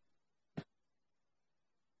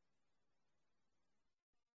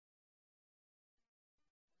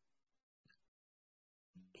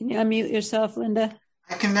 Can you unmute yourself, Linda?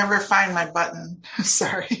 I can never find my button.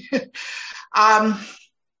 Sorry.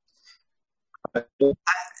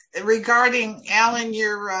 Regarding Alan,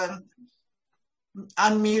 you're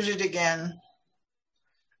unmuted again.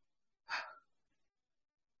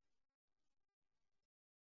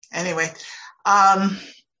 Anyway,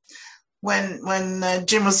 when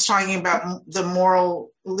Jim was talking about the moral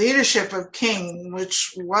leadership of King,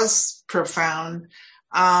 which was profound,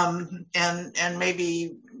 and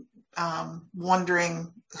maybe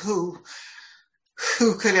wondering who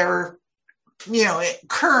could ever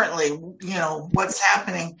currently, what's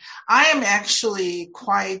happening. I am actually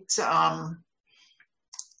quite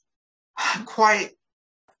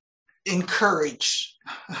encouraged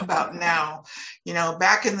about now.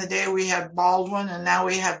 Back in the day we had Baldwin, and now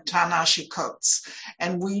we have Ta-Nehisi Coates,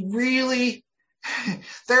 and we really,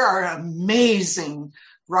 there are amazing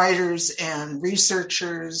writers and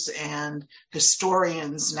researchers and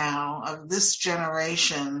historians now of this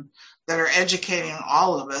generation that are educating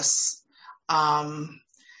all of us.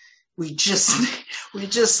 We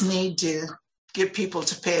just need to get people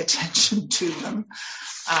to pay attention to them,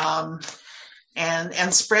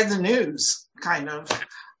 and spread the news, kind of.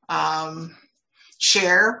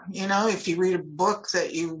 Share, if you read a book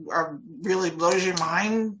that you are really blows your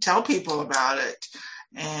mind, tell people about it.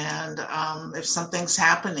 And if something's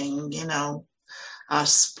happening,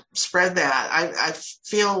 spread that. I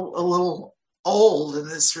feel a little old in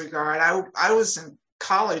this regard. I was in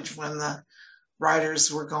college when the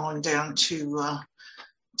writers were going down to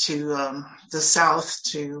the South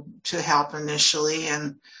to help initially,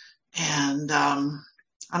 and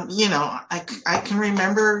I can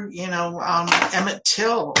remember, Emmett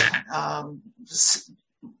Till, and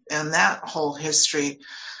that whole history.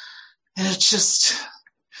 And it's just,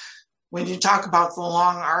 when you talk about the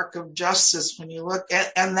long arc of justice, when you look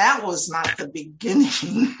at, and that was not the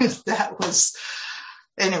beginning, that was,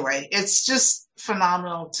 anyway, it's just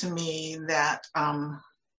phenomenal to me that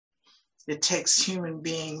it takes human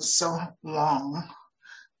beings so long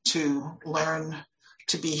to learn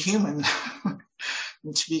to be human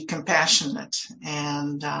and to be compassionate.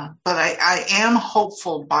 And but I am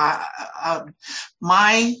hopeful by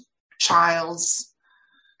my child's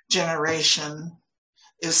generation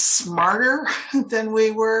is smarter than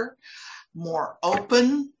we were, more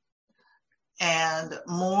open, and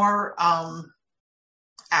more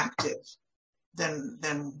active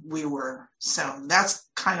than we were. So that's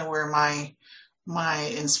kind of where my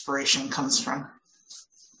inspiration comes from.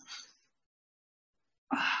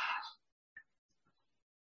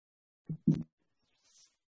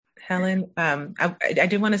 Helen, I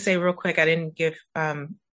do want to say real quick, I didn't give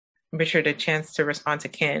Richard a chance to respond to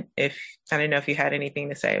Kent. I don't know if you had anything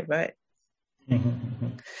to say, but.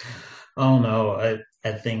 Oh no,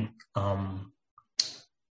 I think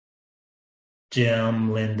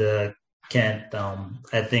Jim, Linda, Kent,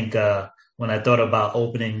 I think when I thought about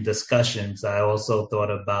opening discussions, I also thought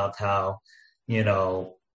about how,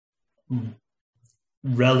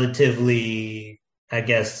 relatively, I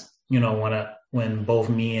guess, when both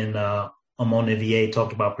me and Omonivie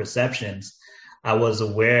talked about perceptions, I was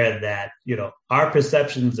aware that, our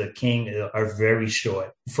perceptions of King are very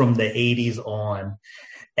short from the 80s on.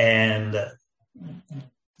 And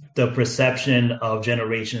the perception of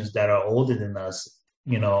generations that are older than us,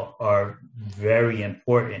 are very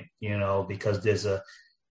important, because there's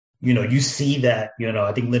you see that,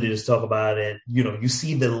 I think Linda just talked about it, you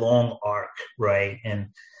see the long arc, right? And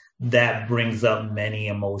that brings up many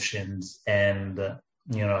emotions. And,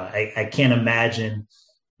 I can't imagine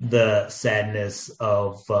the sadness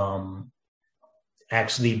of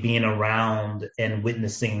actually being around and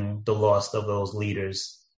witnessing the loss of those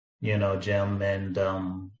leaders, Jim. And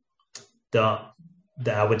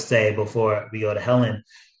I would say, before we go to Helen,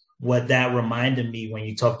 what that reminded me when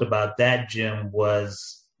you talked about that, Jim,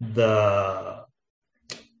 was in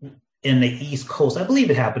the East Coast, I believe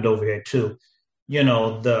it happened over here too,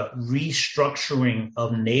 the restructuring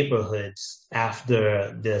of neighborhoods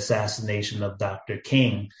after the assassination of Dr.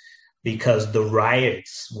 King, because the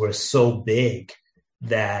riots were so big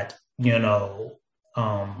that,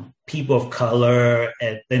 people of color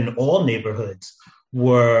in all neighborhoods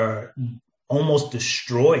were almost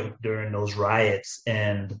destroyed during those riots.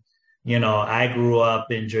 And, I grew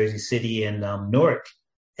up in Jersey City and Newark,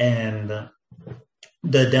 and the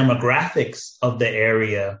demographics of the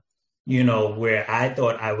area, where I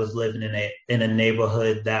thought I was living in a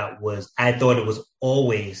neighborhood I thought it was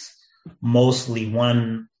always mostly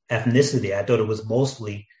one ethnicity. I thought it was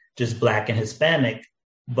mostly just Black and Hispanic.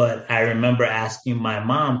 But I remember asking my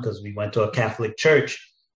mom, because we went to a Catholic church,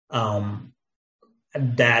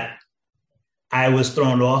 that I was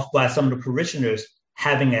thrown off by some of the parishioners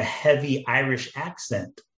having a heavy Irish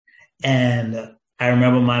accent. And I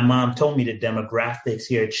remember my mom told me the demographics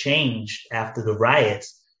here changed after the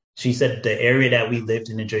riots. She said the area that we lived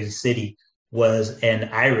in Jersey City was an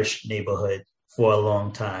Irish neighborhood for a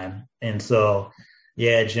long time. And so,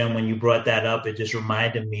 yeah, Jim, when you brought that up, it just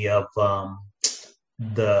reminded me of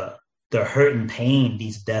the hurt and pain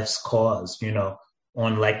these deaths cause,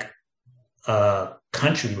 on like a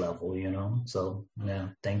country level, So, yeah,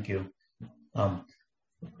 thank you. And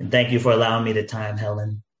thank you for allowing me the time,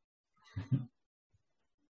 Helen.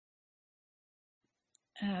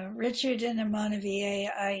 Richard and Omonivie,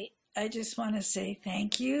 I just want to say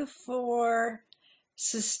thank you for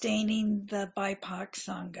sustaining the BIPOC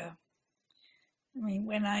Sangha. I mean,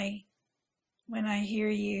 when I hear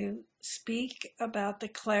you speak about the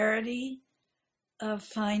clarity of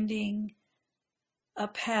finding a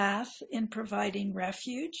path in providing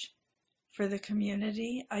refuge for the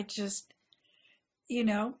community, I just,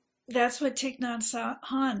 that's what Thich Nhat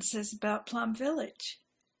Hanh says about Plum Village.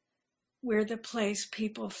 We're the place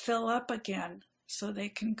people fill up again so they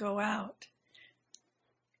can go out.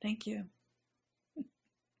 Thank you.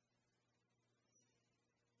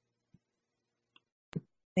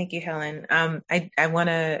 Thank you, Helen. I want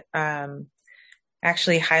to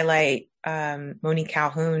actually highlight Monique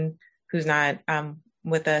Calhoun, who's not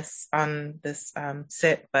with us on this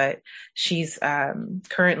sit, but she's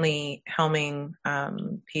currently helming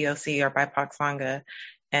POC, or BIPOC Sangha,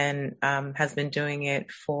 and has been doing it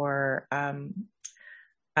for,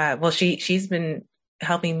 she's been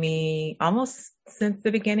helping me almost since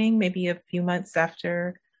the beginning, maybe a few months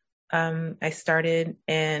after I started,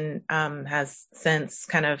 and has since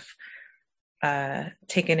kind of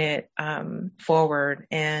taken it forward.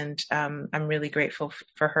 And I'm really grateful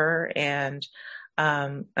for her and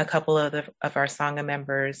a couple of our Sangha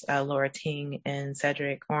members, Laura Ting and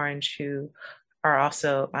Cedric Orange, who are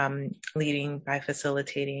also leading by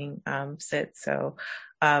facilitating SIT. So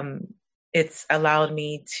it's allowed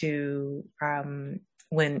me to,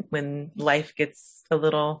 when life gets a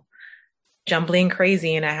little jumbly and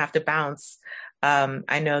crazy and I have to bounce,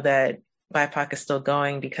 I know that BIPOC is still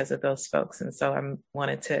going because of those folks. And so I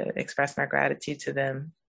wanted to express my gratitude to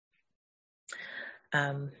them.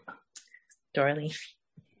 Dorley.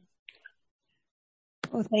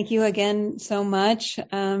 Well, thank you again so much.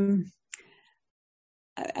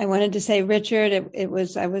 I wanted to say, Richard,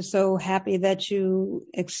 I was so happy that you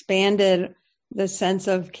expanded the sense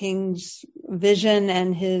of King's vision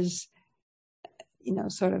and his,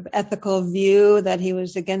 sort of ethical view, that he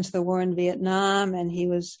was against the war in Vietnam and he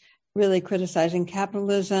was really criticizing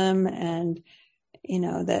capitalism, and,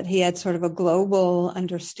 that he had sort of a global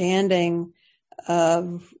understanding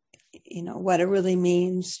of, what it really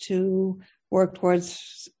means to work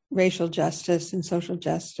towards racial justice and social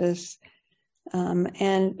justice. And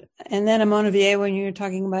then Omonivie, when you were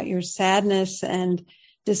talking about your sadness and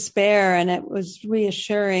despair, and it was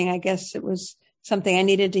reassuring, I guess it was something I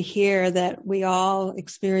needed to hear, that we all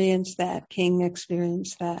experience that. King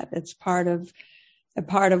experienced that. It's a part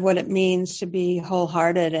of what it means to be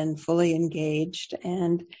wholehearted and fully engaged.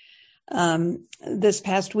 And this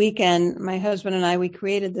past weekend, my husband and I, we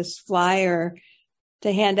created this flyer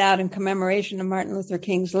to hand out in commemoration of Martin Luther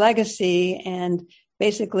King's legacy, and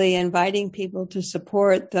basically inviting people to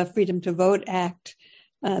support the Freedom to Vote Act,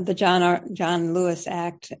 the John Lewis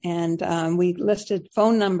Act. And we listed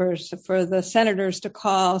phone numbers for the senators to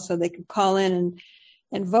call so they could call in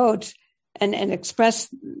and vote and express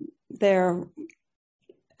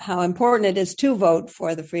how important it is to vote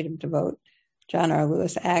for the Freedom to Vote, John R.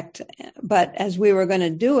 Lewis Act. But as we were going to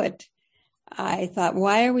do it, I thought,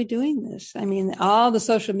 why are we doing this? I mean, all the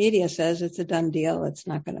social media says it's a done deal. It's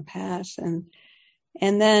not going to pass. And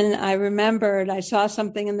then I remembered, I saw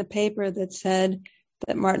something in the paper that said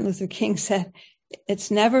that Martin Luther King said, it's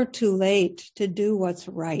never too late to do what's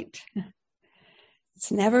right.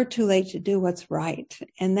 It's never too late to do what's right.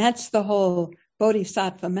 And that's the whole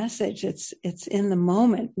Bodhisattva message. It's in the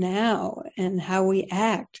moment now, and how we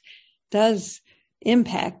act does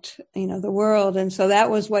impact, the world. And so that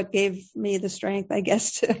was what gave me the strength, I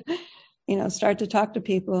guess, to, start to talk to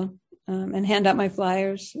people and hand out my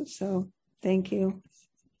flyers. So thank you.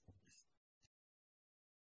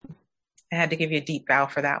 I had to give you a deep bow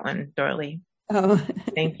for that one, Dorley. Oh,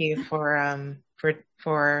 thank you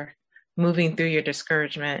for moving through your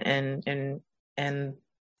discouragement and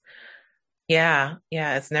yeah,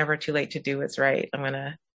 it's never too late to do what's right. I'm going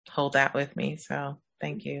to hold that with me. So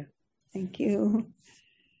thank you. Thank you.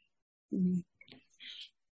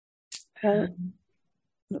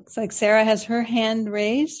 Looks like Sarah has her hand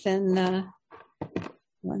raised, and I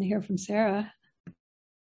want to hear from Sarah.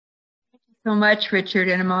 Thank you so much, Richard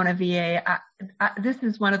and Omonivie. This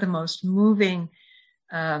is one of the most moving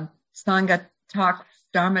Sangha talks,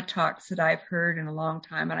 Dharma talks that I've heard in a long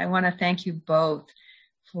time. And I want to thank you both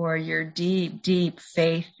for your deep, deep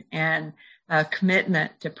faith and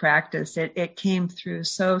commitment to practice. It came through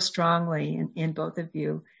so strongly in both of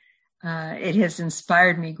you. It has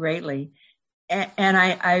inspired me greatly. And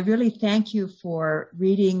I really thank you for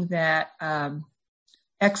reading that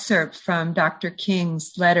excerpt from Dr.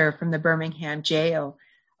 King's letter from the Birmingham jail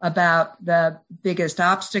about the biggest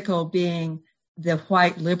obstacle being the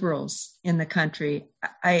white liberals in the country.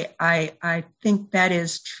 I think that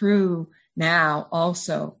is true now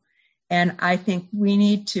also. And I think we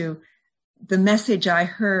need to, the message I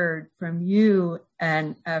heard from you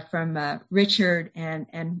and from Richard and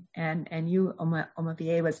you,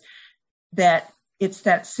 Omonivie, was that it's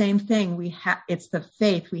that same thing. It's the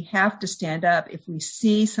faith. We have to stand up. If we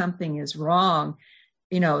see something is wrong,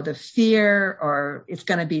 the fear, or it's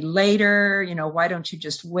going to be later, why don't you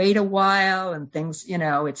just wait a while, and things,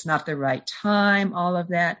 it's not the right time. All of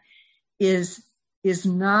that is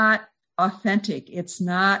not authentic. It's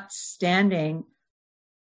not standing.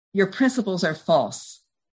 Your principles are false,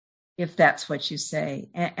 if that's what you say.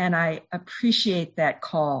 And I appreciate that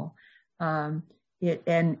call. And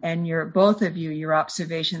both of you, your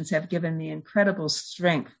observations have given me incredible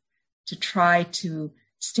strength to try to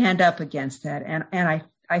stand up against that. And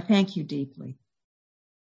I thank you deeply.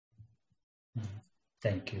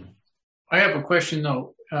 Thank you. I have a question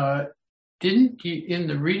though. Didn't you, in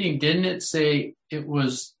the reading, didn't it say it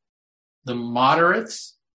was the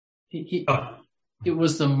moderates? It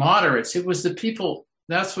was the moderates. It was the people.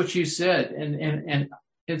 That's what you said. And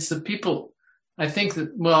it's the people. I think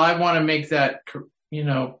that, well, I want to make that,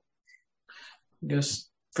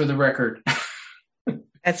 just for the record.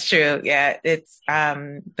 That's true. Yeah. It's,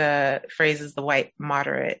 the phrase is the white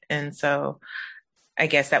moderate. And so I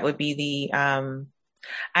guess that would be the, I'm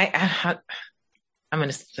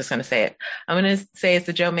just going to say it. I'm going to say it's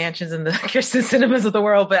the Joe Manchins and the Kirsten Cinemas of the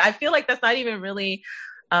world, but I feel like that's not even really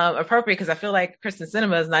appropriate, because I feel like Kirsten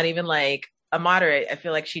Cinema is not even like a moderate. I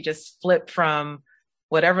feel like she just flipped from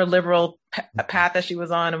whatever liberal path that she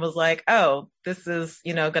was on and was like, oh, this is,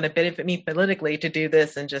 going to benefit me politically to do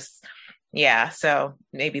this, and just, yeah. So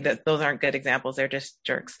maybe those aren't good examples. They're just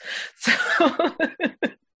jerks. So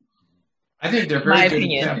I think they're very good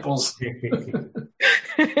examples.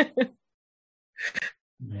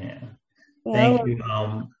 Yeah. Thank you.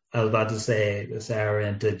 I was about to say, Sarah,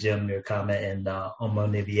 and to Jim, your comment and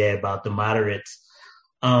Omonivie about the moderates.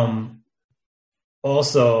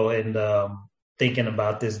 Also, in thinking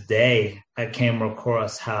about this day, I came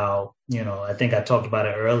across how, I think I talked about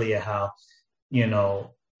it earlier, how,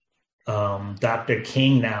 Dr.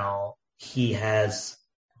 King now, he has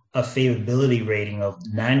a favorability rating of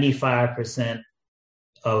 95%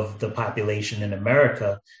 of the population in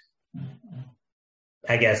America,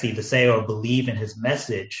 I guess, either say or believe in his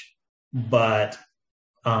message, but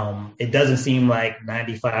it doesn't seem like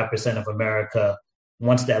 95% of America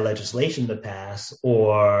wants that legislation to pass,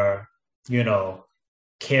 or,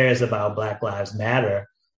 cares about Black Lives Matter.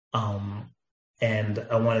 And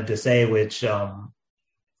I wanted to say, which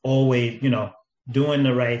always, doing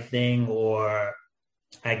the right thing, or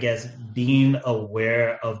I guess being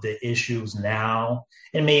aware of the issues now,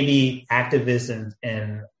 and maybe activists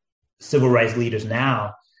and civil rights leaders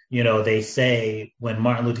now, they say when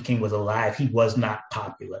Martin Luther King was alive, he was not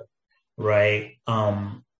popular, right?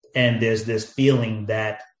 And there's this feeling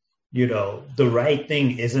that, the right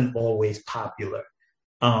thing isn't always popular,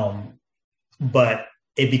 but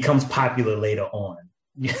it becomes popular later on,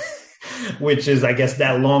 which is, I guess,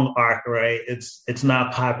 that long arc, right? It's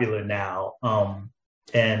not popular now.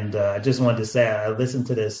 And I just wanted to say, I listened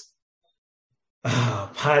to this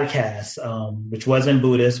podcast, which wasn't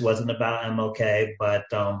Buddhist, wasn't about MLK, but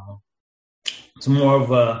it's more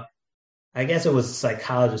of a, I guess it was a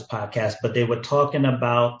psychologist podcast, but they were talking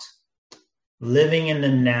about living in the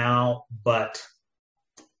now, but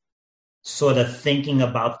sort of thinking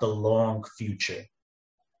about the long future.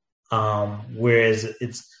 Whereas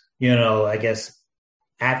it's, I guess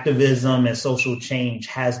activism and social change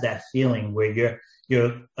has that feeling where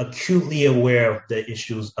you're acutely aware of the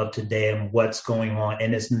issues of today and what's going on,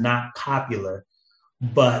 and it's not popular,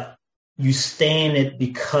 but you stay in it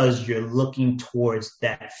because you're looking towards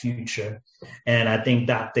that future. And I think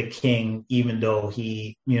Dr. King, even though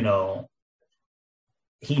he knew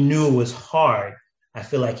it was hard, I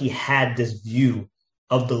feel like he had this view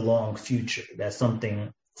of the long future, that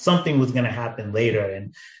something was going to happen later.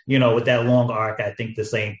 And, with that long arc, I think the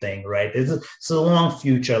same thing, right? It's a long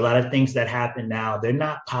future. A lot of things that happen now, they're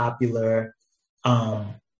not popular.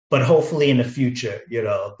 But hopefully in the future,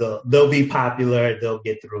 they'll be popular. They'll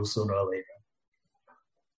get through sooner or later.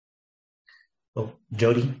 Oh,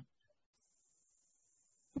 Jody?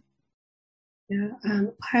 Yeah,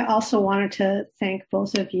 I also wanted to thank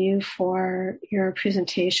both of you for your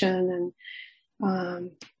presentation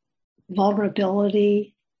and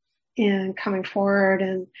vulnerability in coming forward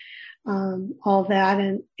and all that.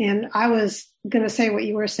 And I was going to say what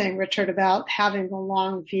you were saying, Richard, about having the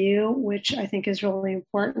long view, which I think is really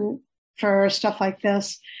important for stuff like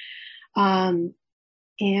this.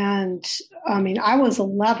 And I mean, I was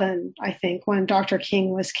 11, I think, when Dr. King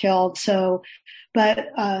was killed. So, but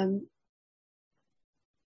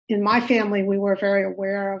in my family, we were very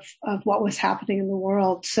aware of what was happening in the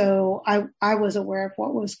world. So I was aware of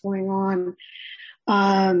what was going on.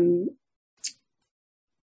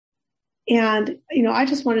 And, you know, I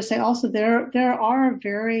just want to say also there are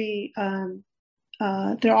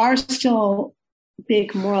there are still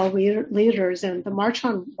big moral leaders, and the March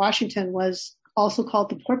on Washington was also called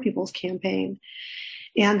the Poor People's Campaign.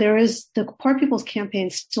 And the Poor People's Campaign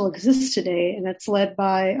still exists today, and it's led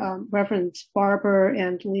by Reverends Barber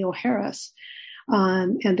and Leo Harris.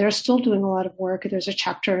 And they're still doing a lot of work. There's a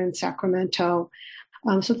chapter in Sacramento.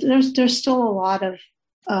 So there's still a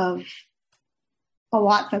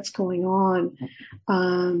lot that's going on.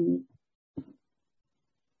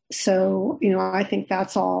 So, you know, I think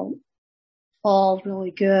that's all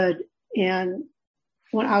really good. And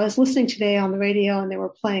when I was listening today on the radio and they were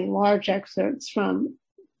playing large excerpts from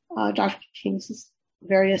Dr. King's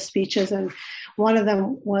various speeches, and one of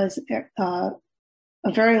them was a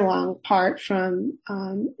very long part from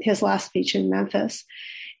his last speech in Memphis,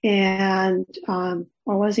 and or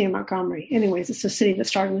was he in Montgomery? Anyways, it's a city that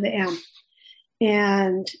started with an M.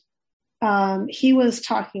 And he was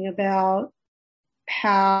talking about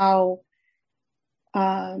how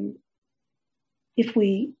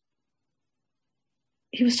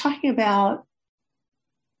he was talking about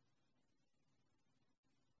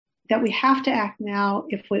that we have to act now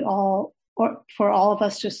or for all of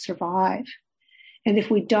us to survive. And if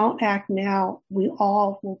we don't act now, we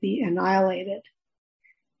all will be annihilated.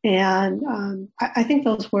 And I think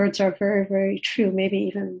those words are very, very true, maybe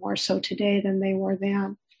even more so today than they were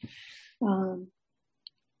then.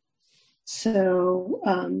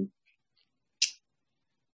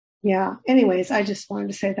 Yeah, anyways, I just wanted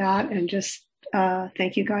to say that and just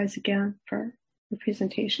thank you guys again for the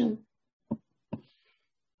presentation.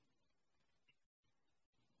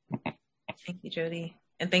 Thank you, Jody.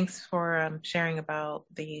 And thanks for sharing about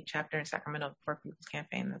the chapter in Sacramento for People's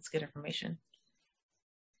Campaign. That's good information.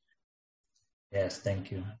 Yes,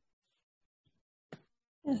 thank you.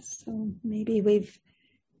 Yes, so maybe we've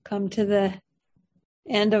come to the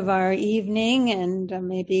end of our evening, and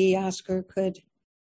maybe Oscar could